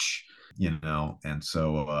watch, and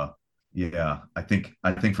so yeah, I think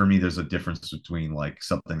for me there's a difference between like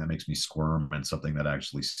something that makes me squirm and something that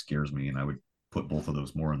actually scares me, and I would put both of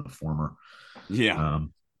those more in the former. Yeah.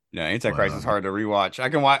 um Yeah, but Antichrist is hard to rewatch. I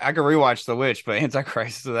can rewatch The Witch, but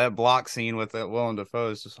Antichrist, so that block scene with that Willem Dafoe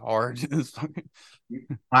is just hard.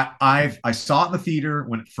 I saw it in the theater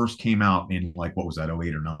when it first came out in like what was that,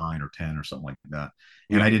 08 or 9 or 10 or something like that,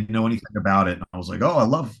 and Yeah, I didn't know anything about it, and I was like, oh, I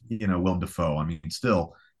love Willem Dafoe, I mean,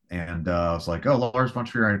 still. And I was like, oh, Lars von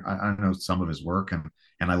Trier, I know some of his work,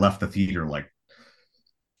 and I left the theater like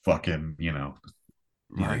fucking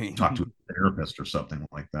right. talk to a therapist or something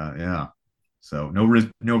like that. Yeah, so no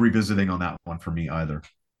revisiting on that one for me either.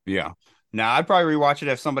 Yeah. Now I'd probably rewatch it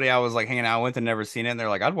if somebody I was like hanging out with and never seen it, and they're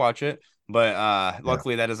like, I'd watch it. But Yeah.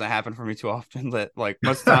 luckily that doesn't happen for me too often. That like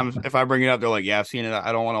most of the time if I bring it up, they're like, yeah, I've seen it.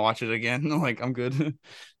 I don't want to watch it again. I'm like, I'm good.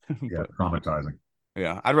 Yeah, But traumatizing.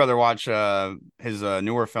 yeah, I'd rather watch his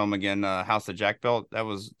newer film again, House of Jack Belt.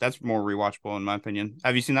 That's more rewatchable in my opinion.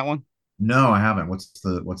 Have you seen that one? No, I haven't. What's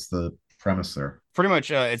the premise there? Pretty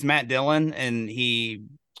much it's Matt Dillon and he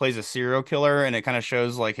plays a serial killer, and it kind of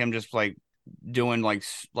shows like him just like doing like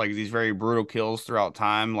these very brutal kills throughout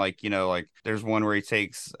time, like like there's one where he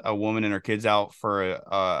takes a woman and her kids out for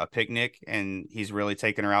a picnic, and he's really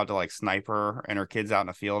taking her out to like snipe her and her kids out in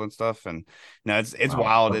the field and stuff. And it's Wow.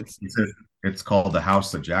 wild. Okay. It's called The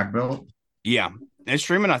House That Jack Built. Yeah, it's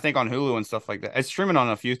streaming, I think, on Hulu and stuff like that. It's streaming on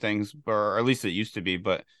a few things, or at least it used to be,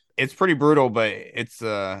 but it's pretty brutal, but it's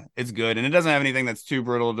good. And it doesn't have anything that's too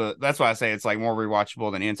brutal to that's why I say it's like more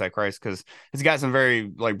rewatchable than Antichrist, because it's got some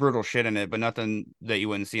very like brutal shit in it, but nothing that you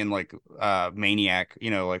wouldn't see in like Maniac,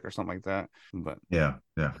 like or something like that. But Yeah,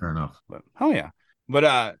 yeah, fair enough. oh yeah.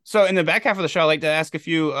 But so in the back half of the show, I like to ask a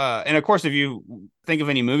few and of course if you think of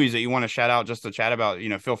any movies that you want to shout out just to chat about,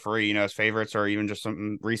 feel free, as favorites, or even just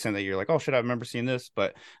something recent that you're like, oh shit, I remember seeing this.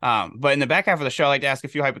 But in the back half of the show, I like to ask a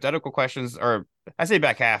few hypothetical questions, or I say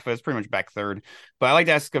back half, but it's pretty much back third. But I like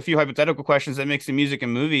to ask a few hypothetical questions that mix in music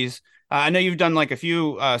and movies. I know you've done like a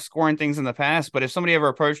few scoring things in the past, but if somebody ever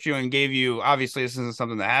approached you and gave you, obviously this isn't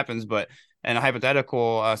something that happens, but in a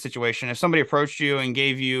hypothetical situation, if somebody approached you and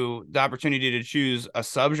gave you the opportunity to choose a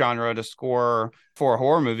subgenre to score for a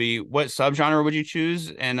horror movie, what subgenre would you choose?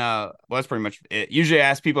 And well, that's pretty much it. Usually I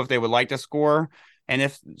ask people if they would like to score, and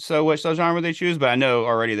if so, what subgenre would they choose? But I know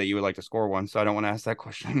already that you would like to score one, so I don't want to ask that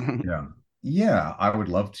question. Yeah. Yeah, I would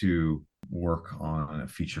love to work on a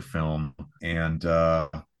feature film. And I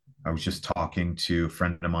was just talking to a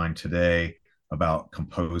friend of mine today about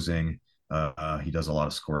composing. He does a lot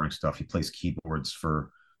of scoring stuff. He plays keyboards for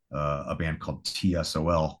a band called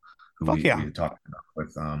TSOL, who Fuck we yeah. had talked about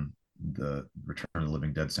with the Return of the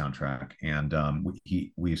Living Dead soundtrack. And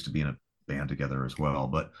we used to be in a band together as well.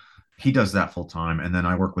 But he does that full time. And then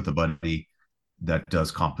I work with a buddy that does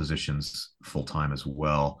compositions full time as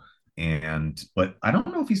well. But I don't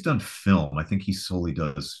know if he's done film. I think he solely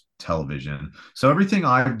does television. So everything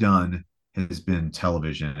I've done has been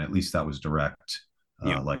television. At least that was direct,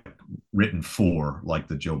 Yeah. like written for, like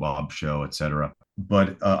the Joe Bob Show, etc.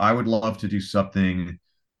 But I would love to do something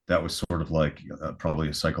that was sort of like probably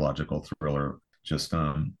a psychological thriller. Just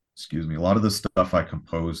excuse me, a lot of the stuff I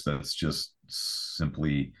compose that's just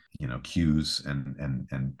simply cues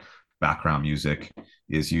and background music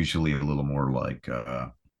is usually a little more like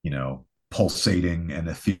pulsating and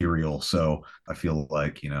ethereal. So I feel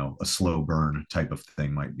like, a slow burn type of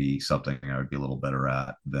thing might be something I would be a little better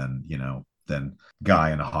at than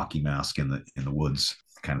guy in a hockey mask in the woods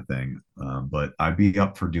kind of thing. But I'd be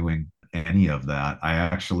up for doing any of that. I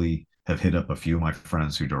actually have hit up a few of my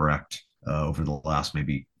friends who direct over the last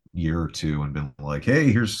maybe year or two and been like,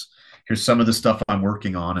 hey, here's some of the stuff I'm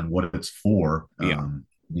working on and what it's for. Yeah.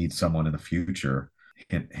 Need someone in the future.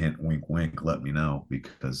 Hint, hint, wink, wink. Let me know,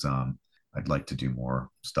 because I'd like to do more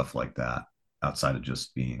stuff like that outside of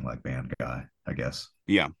just being like band guy, I guess.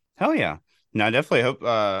 Yeah. Hell yeah. No, I definitely hope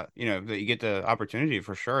that you get the opportunity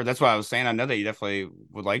for sure. That's why I was saying I know that you definitely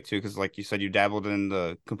would like to, because like you said, you dabbled in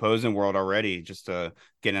the composing world already, just to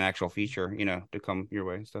get an actual feature, to come your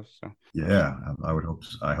way and stuff. So Yeah, I would hope.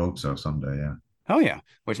 I hope so someday. Yeah. hell yeah.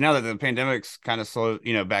 Which now that the pandemic's kind of slow,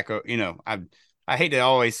 back, I hate to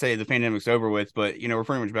always say the pandemic's over with, but we're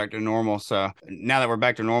pretty much back to normal. So now that we're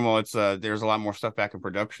back to normal, it's there's a lot more stuff back in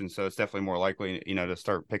production. So it's definitely more likely, to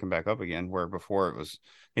start picking back up again. Where before it was,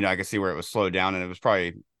 I could see where it was slowed down, and it was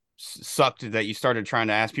probably sucked that you started trying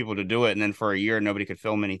to ask people to do it, and then for a year nobody could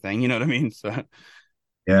film anything. You know what I mean? So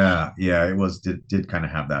Yeah, it was did kind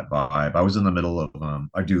of have that vibe. I was in the middle of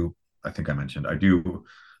I think I mentioned I do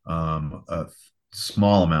a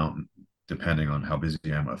small amount, depending on how busy I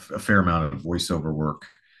am, a fair amount of voiceover work.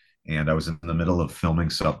 And I was in the middle of filming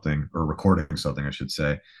something, or recording something, I should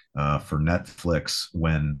say, for Netflix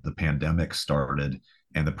when the pandemic started,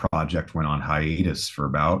 and the project went on hiatus for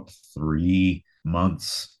about 3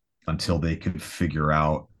 months until they could figure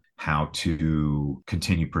out how to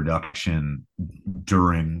continue production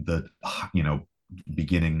during the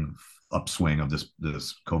beginning upswing of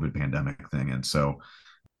this COVID pandemic thing. And so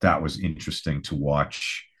that was interesting to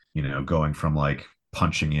watch, going from like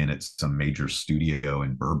punching in at some major studio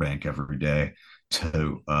in Burbank every day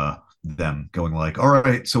to them going like, all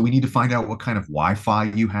right, so we need to find out what kind of Wi-Fi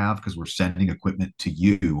you have, because we're sending equipment to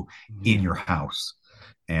you in your house.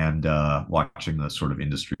 And watching the sort of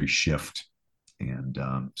industry shift and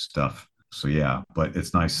stuff. So yeah, but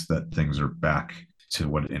it's nice that things are back to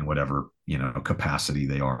whatever capacity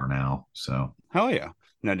they are now. So hell yeah.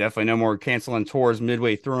 No, definitely no more canceling tours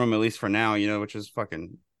midway through them, at least for now, which is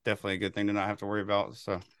fucking definitely a good thing to not have to worry about.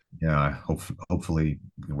 So yeah, hopefully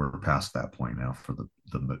we're past that point now for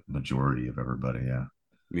the majority of everybody. Yeah.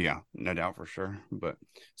 Yeah, no doubt for sure. But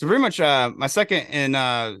so pretty much my second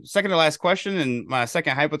to last question, and my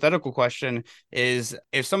second hypothetical question is,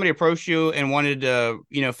 if somebody approached you and wanted to,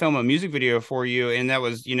 film a music video for you, and that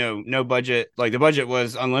was, no budget, like the budget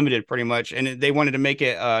was unlimited pretty much, and they wanted to make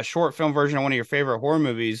it a short film version of one of your favorite horror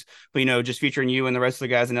movies, but just featuring you and the rest of the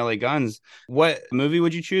guys in LA Guns, what movie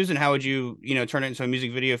would you choose, and how would you, turn it into a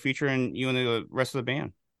music video featuring you and the rest of the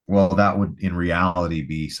band? Well, that would in reality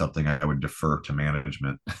be something I would defer to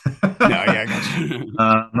management. No, yeah, I got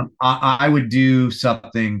you. I would do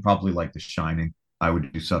something probably like The Shining. I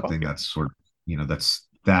would do something Okay. that's sort of,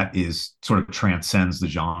 that is sort of transcends the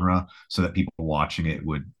genre, so that people watching it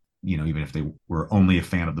would, even if they were only a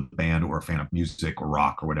fan of the band or a fan of music or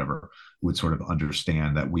rock or whatever, would sort of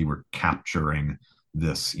understand that we were capturing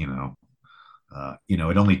this, it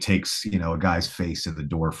only takes, a guy's face in the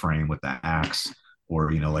door frame with the axe, or,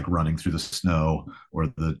 like running through the snow, or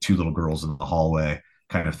the two little girls in the hallway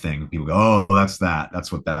kind of thing. People go, oh, that's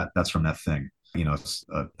from that thing. It's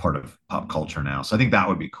a part of pop culture now. So I think that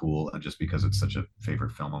would be cool, just because it's such a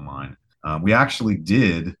favorite film of mine. We actually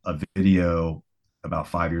did a video about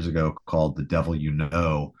 5 years ago called The Devil You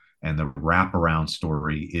Know. And the wraparound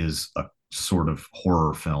story is a sort of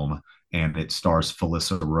horror film, and it stars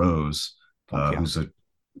Felissa Rose, who's a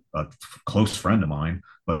close friend of mine,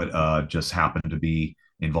 but just happened to be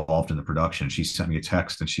involved in the production. She sent me a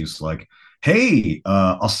text and she was like, hey,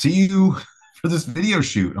 I'll see you for this video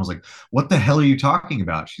shoot. And I was like, what the hell are you talking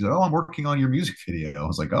about? She's like, oh, I'm working on your music video. I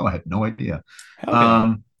was like, oh, I had no idea.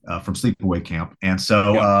 From Sleepaway Camp. And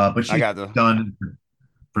so, but she's done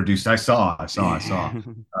produced. I saw.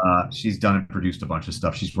 She's done and produced a bunch of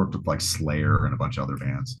stuff. She's worked with like Slayer and a bunch of other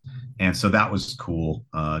bands, and so that was cool.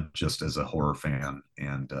 Just as a horror fan,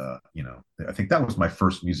 and I think that was my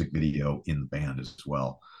first music video in the band as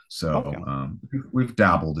well. So we've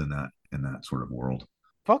dabbled in that sort of world.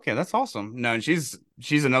 Fuck yeah, that's awesome. No, and she's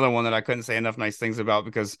another one that I couldn't say enough nice things about,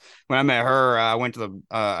 because when I met her, I went to the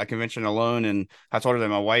a convention alone, and I told her that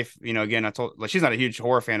my wife, again, I told, like, she's not a huge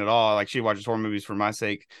horror fan at all. Like, she watches horror movies for my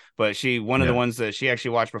sake, but one of the ones that she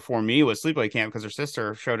actually watched before me was Sleepaway Camp, because her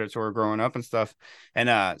sister showed it to her growing up and stuff.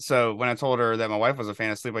 And so when I told her that my wife was a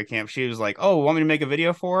fan of Sleepaway Camp, she was like, "Oh, want me to make a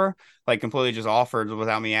video for her?" Like, completely just offered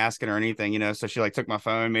without me asking or anything. So she like took my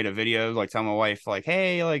phone, made a video, like telling my wife like,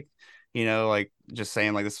 "Hey, like, like just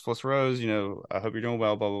saying like, this is Felissa Rose, I hope you're doing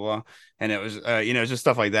well, blah, blah, blah." And it was, it's just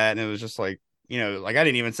stuff like that. And it was just like, like, I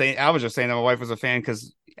didn't even say, I was just saying that my wife was a fan,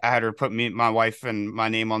 because I had her put my wife and my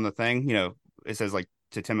name on the thing, it says like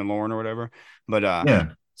to Tim and Lauren or whatever. But,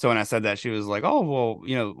 so when I said that, she was like, "Oh, well,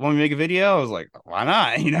 want me to make a video?" I was like, "Why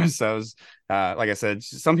not?" So it was, like I said,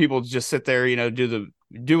 some people just sit there,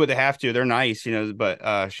 do what they have to. They're nice,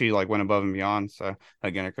 but she like went above and beyond. So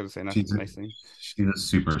again, I couldn't say nothing nice thing. She's a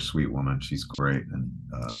super sweet woman. She's great, and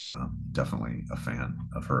definitely a fan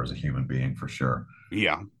of her as a human being for sure.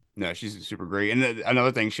 Yeah. No, she's super great. And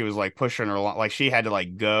another thing, she was like pushing her line, like she had to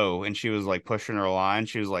like go, and she was like pushing her line.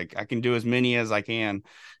 She was like, I can do as many as I can,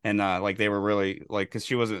 and like they were really like, because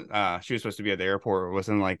she wasn't, she was supposed to be at the airport, it was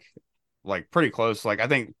in like pretty close. Like I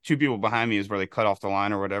think two people behind me is where they cut off the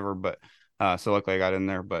line or whatever. But so luckily I got in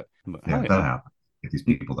there. But Yeah, hell that yeah. happens. These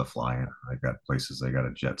people that fly in, they got places they got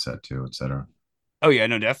a jet set to, etc. Oh yeah,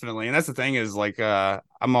 no, definitely. And that's the thing is like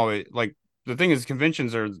I'm always like the thing is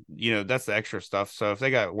conventions are, that's the extra stuff. So if they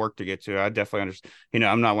got work to get to, I definitely understand.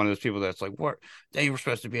 I'm not one of those people that's like, what, they were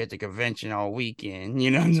supposed to be at the convention all weekend,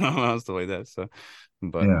 no, that's the way that. So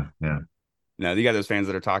but Yeah, yeah. no, you got those fans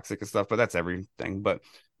that are toxic and stuff, but that's everything. But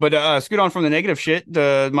scoot on from the negative shit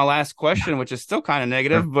to my last question, which is still kind of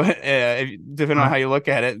negative, but depending on how you look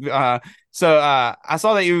at it. So I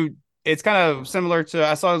saw that it's kind of similar to,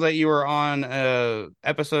 I saw that you were on a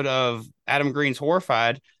episode of Adam Green's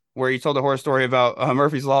Horrified, where you told a horror story about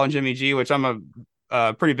Murphy's Law and Jimmy G, which I'm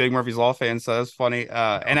a pretty big Murphy's Law fan, so that's funny.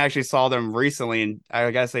 And I actually saw them recently, and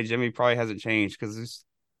I gotta say, Jimmy probably hasn't changed because he's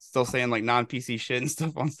still saying like non-PC shit and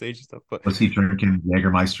stuff on stage and stuff. But Was he drinking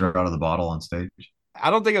Jägermeister out of the bottle on stage? I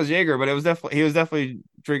don't think it was Jaeger, but he was definitely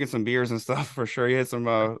drinking some beers and stuff for sure. He had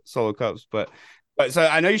some solo cups, but so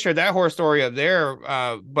I know you shared that horror story up there.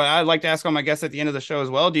 But I'd like to ask all my guests at the end of the show as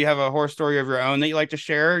well. Do you have a horror story of your own that you like to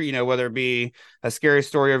share? Whether it be a scary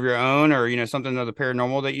story of your own or something of the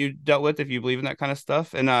paranormal that you dealt with, if you believe in that kind of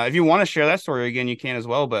stuff. And if you want to share that story again, you can as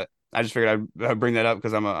well. But I just figured I'd bring that up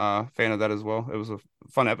because I'm a fan of that as well. It was a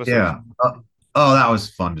fun episode. Yeah. Oh, that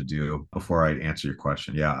was fun to do. Before I answer your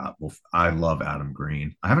question, yeah, well, I love Adam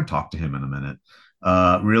Green. I haven't talked to him in a minute.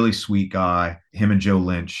 Really sweet guy. Him and Joe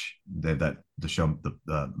Lynch, they that the show,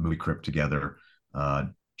 the movie Crypt together.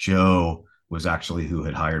 Joe was actually who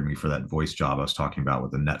had hired me for that voice job I was talking about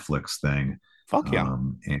with the Netflix thing. Fuck yeah.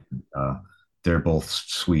 And they're both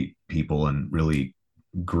sweet people and really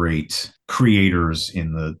great creators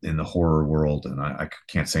in the horror world. And I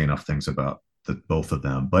can't say enough things about both of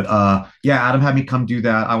them. But yeah, Adam had me come do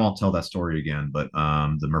that. I won't tell that story again, but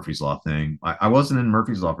the Murphy's Law thing. I wasn't in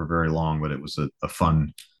Murphy's Law for very long, but it was a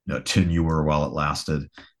fun tenure while it lasted.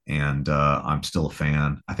 And I'm still a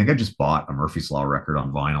fan. I think I just bought a Murphy's Law record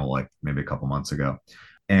on vinyl like maybe a couple months ago.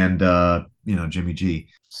 And Jimmy G,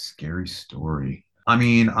 scary story. I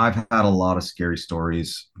mean, I've had a lot of scary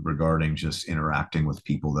stories regarding just interacting with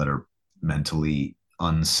people that are mentally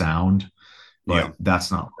unsound, but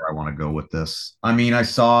that's not where I want to go with this. I mean, I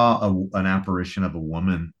saw an apparition of a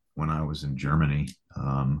woman when I was in Germany.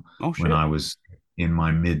 When I was in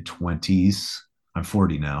my mid 20s. I'm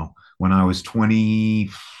 40 now. When I was 20,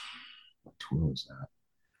 what tour was that?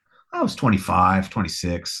 I was 25,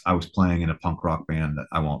 26. I was playing in a punk rock band that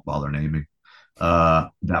I won't bother naming.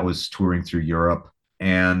 That was touring through Europe.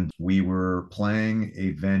 And we were playing a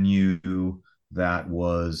venue that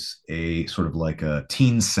was a sort of like a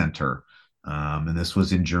teen center. And this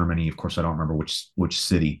was in Germany. Of course, I don't remember which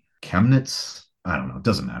city. Chemnitz? I don't know. It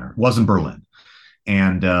doesn't matter. It wasn't Berlin.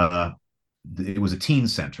 And it was a teen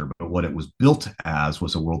center, but what it was built as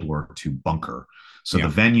was a World War II bunker. So the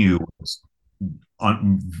venue was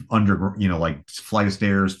under, like flight of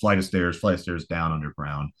stairs down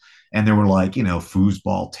underground. And there were like,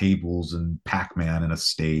 foosball tables and Pac-Man and a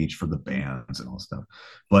stage for the bands and all that stuff.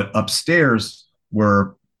 But upstairs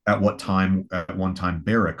were at one time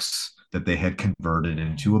barracks that they had converted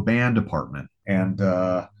into a band department. And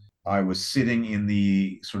I was sitting in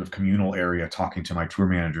the sort of communal area talking to my tour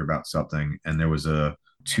manager about something. And there was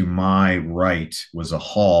to my right was a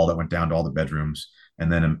hall that went down to all the bedrooms.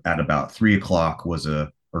 And then at about 3:00 was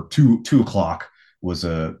 2:00 was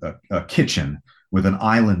a kitchen with an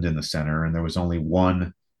island in the center. And there was only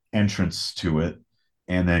one entrance to it.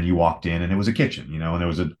 And then you walked in and it was a kitchen, and there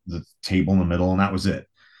was the table in the middle and that was it.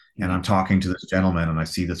 And I'm talking to this gentleman and I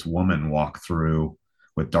see this woman walk through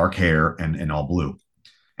with dark hair and all blue.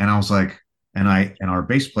 And I was like, and our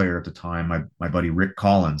bass player at the time, my buddy Rick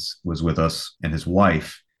Collins, was with us and his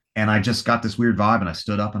wife. And I just got this weird vibe and I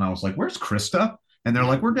stood up and I was like, where's Krista? And they're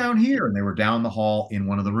like, we're down here. And they were down the hall in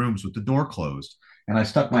one of the rooms with the door closed. And I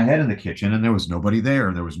stuck my head in the kitchen and there was nobody there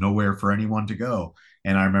and there was nowhere for anyone to go.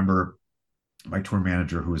 And I remember my tour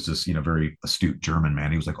manager, who was this, very astute German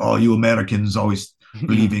man, he was like, oh, you Americans always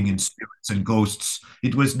believing in spirits and ghosts.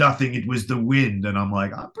 It was nothing. It was the wind. And I'm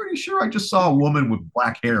like, I'm pretty sure I just saw a woman with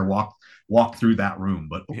black hair walk through that room.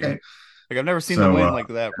 But okay. Like I've never seen the wind like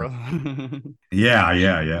that, bro.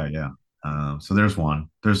 Yeah. So there's one.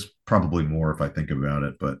 There's probably more if I think about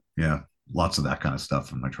it. But yeah, lots of that kind of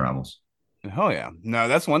stuff in my travels. Oh yeah. No,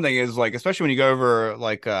 that's one thing is like, especially when you go over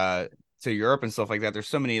like to Europe and stuff like that, there's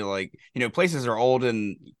so many like, places are old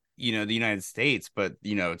and the United States, but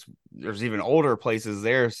there's even older places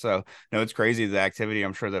there. So no, it's crazy the activity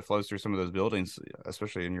I'm sure that flows through some of those buildings,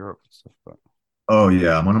 especially in Europe and stuff. But Oh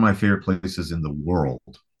yeah, one of my favorite places in the world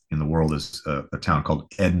is a town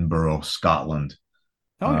called Edinburgh, Scotland.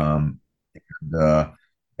 oh yeah, Um, the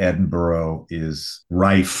Edinburgh is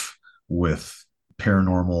rife with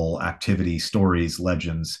paranormal activity, stories,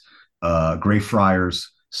 legends.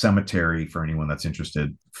 Greyfriars Cemetery, for anyone that's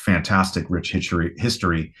interested, fantastic, rich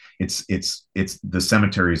history. It's the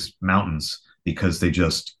cemetery's mountains because they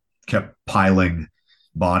just kept piling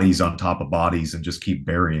bodies on top of bodies and just keep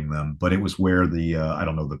burying them. But it was where the I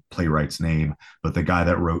don't know the playwright's name, but the guy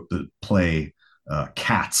that wrote the play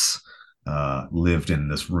Cats lived in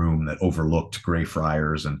this room that overlooked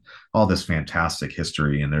Greyfriars and all this fantastic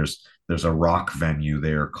history. And there's a rock venue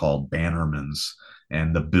there called Bannerman's,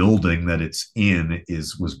 and the building that it's in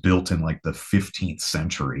was built in like the 15th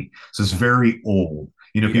century, so it's very old.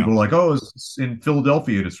 Yeah. People are like, oh, it's in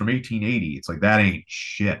Philadelphia and it's from 1880. It's like, that ain't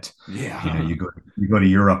shit. Yeah. You go to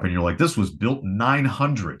Europe and you're like, this was built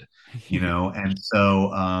 900. And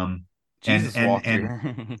so Jesus walked and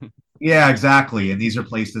here. yeah, exactly. And these are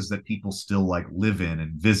places that people still like live in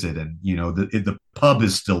and visit. And, the pub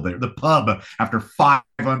is still there. The pub, after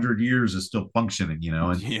 500 years, is still functioning,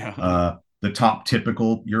 and Yeah. the top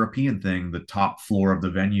typical European thing, the top floor of the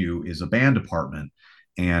venue is a band apartment.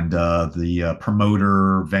 And the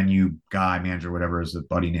promoter, venue guy, manager, whatever, is a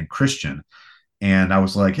buddy named Christian. And I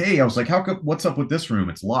was like, hey, what's up with this room?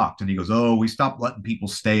 It's locked. And he goes, oh, we stopped letting people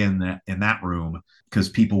stay in that room because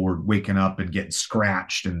people were waking up and getting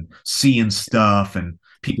scratched and seeing stuff and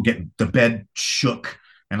people getting the bed shook.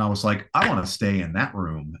 And I was like, I want to stay in that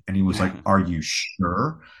room. And he was like, are you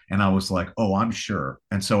sure? And I was like, oh, I'm sure.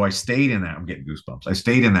 And so I stayed in that. I'm getting goosebumps. I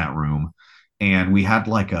stayed in that room and we had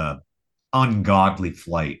like a ungodly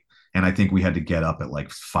flight. And I think we had to get up at like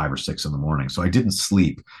 5 or 6 in the morning. So I didn't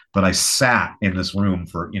sleep, but I sat in this room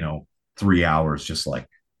for, 3 hours, just like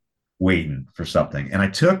waiting for something. And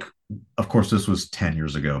of course, this was 10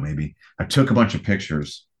 years ago, maybe. I took a bunch of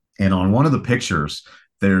pictures. And on one of the pictures,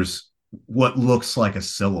 there's what looks like a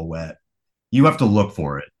silhouette. You have to look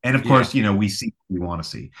for it. And of course, we see what we want to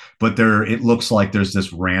see. But it looks like there's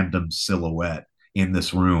this random silhouette in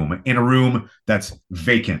a room that's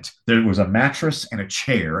vacant. There was a mattress and a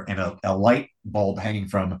chair and a light bulb hanging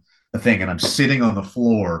from the thing. And I'm sitting on the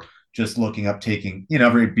floor, just looking up, taking,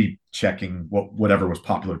 everybody be checking whatever was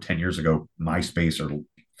popular 10 years ago, MySpace or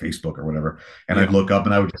Facebook or whatever. And I'd look up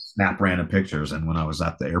and I would just snap random pictures. And when I was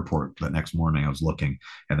at the airport the next morning, I was looking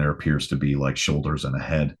and there appears to be like shoulders and a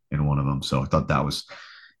head in one of them. So I thought that was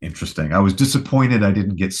interesting. I was disappointed I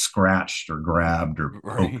didn't get scratched or grabbed or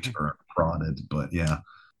poked or prodded, but yeah.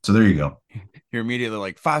 So there you go. You're immediately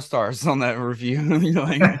like 5 stars on that review.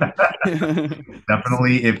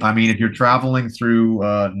 Definitely. If you're traveling through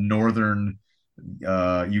northern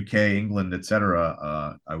UK, England,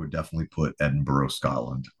 etc., I would definitely put Edinburgh,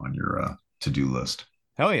 Scotland on your to-do list.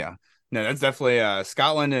 Hell yeah. No, that's definitely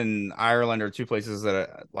Scotland and Ireland are 2 places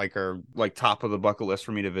that are top of the bucket list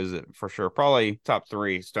for me to visit for sure. Probably top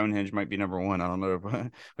 3. Stonehenge might be number 1. I don't know, but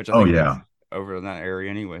which I think is over in that area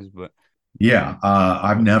anyways. But yeah,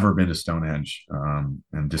 I've never been to Stonehenge. I'm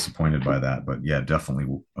disappointed by that, but yeah, definitely,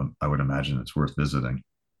 I would imagine it's worth visiting.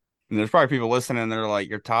 And there's probably people listening that are like,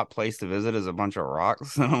 your top place to visit is a bunch of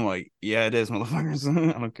rocks. And I'm like, yeah, it is, motherfuckers.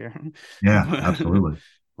 I don't care. Yeah, absolutely.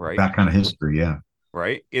 Right. That kind of history, yeah.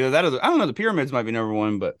 Right. Either that or I don't know. The pyramids might be number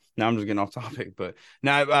 1, but now I'm just getting off topic. But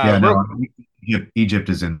now, Egypt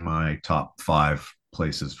is in my top 5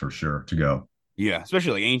 places for sure to go. Yeah,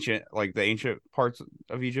 especially the ancient parts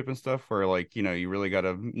of Egypt and stuff, where you really got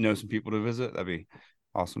to know some people to visit. That'd be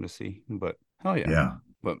awesome to see. But hell yeah. Yeah.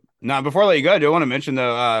 But now, before I let you go, I do want to mention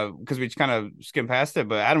though, because we just kind of skimmed past it,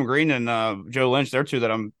 but Adam Green and Joe Lynch, they're 2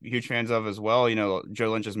 that I'm huge fans of as well.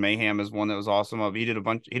 Joe Lynch's Mayhem is one that was awesome. He did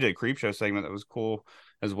a Creep Show segment that was cool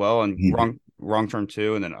as well, and Wrong Turn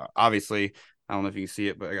 2, and then obviously I don't know if you can see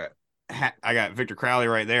it, but I got Victor Crowley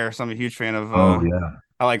right there, so I'm a huge fan of.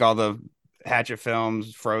 I like all the Hatchet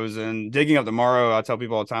films, Frozen, Digging Up Tomorrow. I tell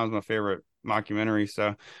people all the time is my favorite mockumentary.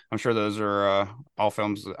 So I'm sure those are all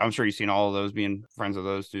films. I'm sure you've seen all of those, being friends of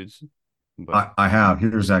those dudes. But I have.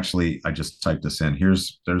 Here's actually, I just typed this in.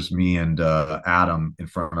 There's me and Adam in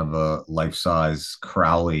front of a life-size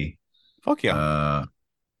Crowley. Fuck yeah.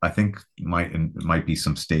 I think might be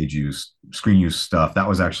some screen use stuff. That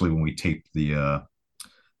was actually when we taped the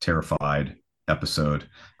Terrified episode.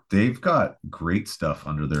 They've got great stuff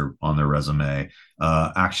on their resume.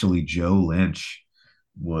 Actually, Joe Lynch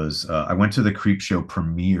was I went to the Creep Show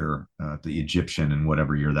premiere, the Egyptian, in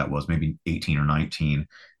whatever year that was, maybe 18 or 19,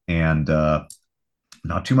 and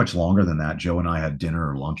not too much longer than that. Joe and I had dinner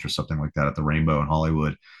or lunch or something like that at the Rainbow in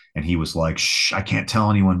Hollywood, and he was like, "Shh, I can't tell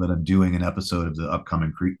anyone that I'm doing an episode of the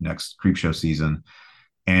upcoming next Creep Show season."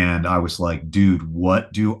 And I was like, "Dude,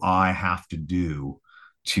 what do I have to do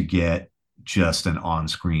to get just an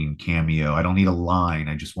on-screen cameo? I don't need a line.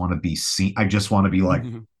 I just want to be seen. I just want to be like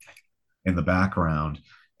in the background."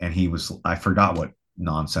 And he was, I forgot what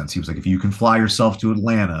nonsense. He was like, "If you can fly yourself to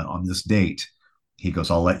Atlanta on this date," he goes,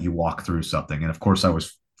 "I'll let you walk through something." And of course I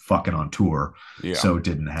was fucking on tour. Yeah. So it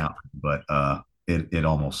didn't happen, but it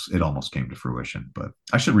almost came to fruition. But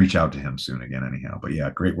I should reach out to him soon again anyhow. But yeah,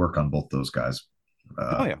 great work on both those guys.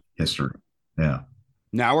 Oh yeah. History. Yeah.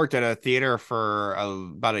 Now I worked at a theater for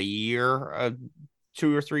about a year,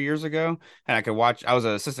 2 or 3 years ago, and I could watch. I was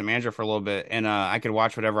an assistant manager for a little bit, and I could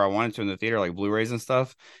watch whatever I wanted to in the theater, like Blu-rays and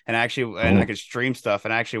stuff. And I could stream stuff.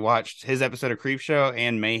 And I actually watched his episode of Creepshow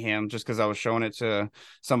and Mayhem just because I was showing it to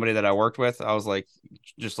somebody that I worked with. I was like,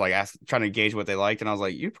 just like trying to gauge what they liked, and I was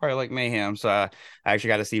like, "You probably like Mayhem." So I actually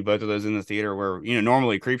got to see both of those in the theater. Where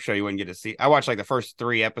normally Creepshow you wouldn't get to see. I watched like the first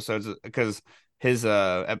 3 episodes because his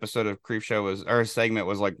episode of Creepshow his segment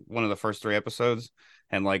was like one of the first 3 episodes.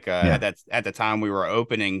 And like at the time we were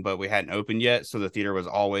opening, but we hadn't opened yet, so the theater was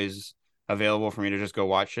always available for me to just go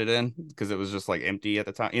watch it in because it was just like empty at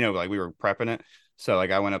the time. Like we were prepping it, so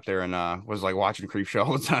like I went up there and was like watching Creepshow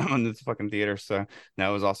all the time on this fucking theater. So that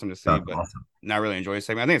was awesome to see. That's but awesome. I really enjoy the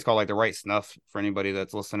segment. I think it's called like The Right Snuff for anybody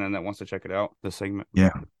that's listening that wants to check it out. The segment.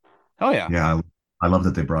 Yeah. Hell yeah. Yeah. I love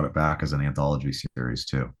that they brought it back as an anthology series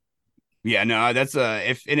too. Yeah, no, that's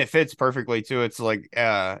and it fits perfectly too. It's like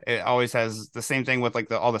it always has the same thing with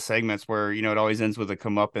like all the segments where it always ends with the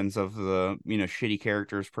comeuppance of the shitty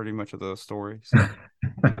characters pretty much of the story. So.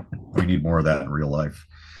 We need more of that in real life.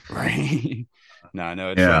 Right.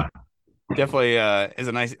 No, it's definitely is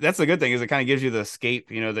a nice. That's the good thing is it kind of gives you the escape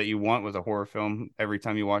that you want with a horror film every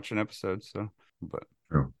time you watch an episode. So, but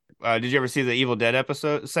true. Did you ever see the Evil Dead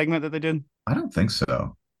episode segment that they did? I don't think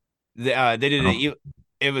so. They did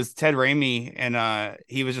it was Ted Raimi, and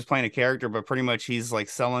he was just playing a character, but pretty much he's like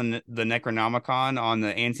selling the Necronomicon on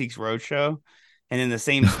the Antiques Roadshow. And in the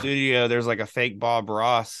same studio, there's like a fake Bob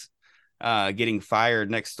Ross getting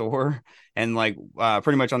fired next door. And like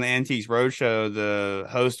pretty much on the Antiques Roadshow, the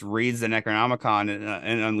host reads the Necronomicon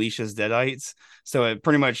and unleashes Deadites. So it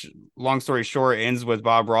pretty much, long story short, ends with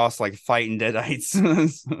Bob Ross like fighting Deadites.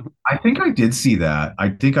 I think I did see that.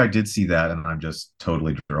 And I'm just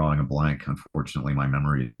totally drawing a blank. Unfortunately, my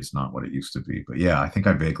memory is not what it used to be. But yeah, I think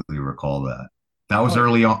I vaguely recall that. That was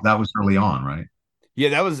early on. That was early on, right?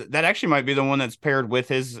 Yeah, that actually might be the one that's paired with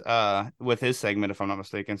his segment, if I'm not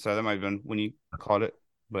mistaken. So that might have been when you caught it.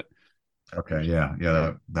 But okay,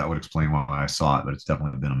 yeah, that would explain why I saw it, but it's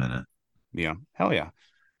definitely been a minute. Yeah, hell yeah.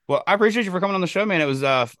 Well, I appreciate you for coming on the show, man. It was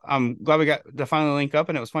I'm glad we got to finally link up,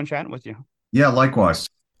 and it was fun chatting with you. Yeah, likewise.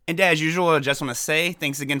 And as usual, I just want to say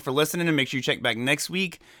thanks again for listening, and make sure you check back next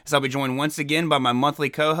week as I'll be joined once again by my monthly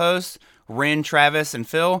co-hosts, Ren, Travis, and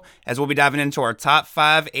Phil, as we'll be diving into our top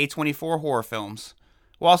 5 A24 horror films.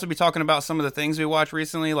 We'll also be talking about some of the things we watched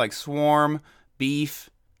recently, like Swarm, Beef,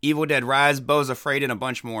 Evil Dead Rise, Beau's Afraid, and a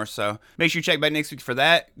bunch more. So make sure you check back next week for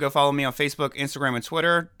that. Go follow me on Facebook, Instagram, and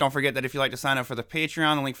Twitter. Don't forget that if you'd like to sign up for the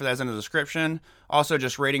Patreon, the link for that is in the description. Also,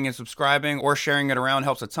 just rating and subscribing or sharing it around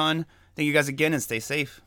helps a ton. Thank you guys again, and stay safe.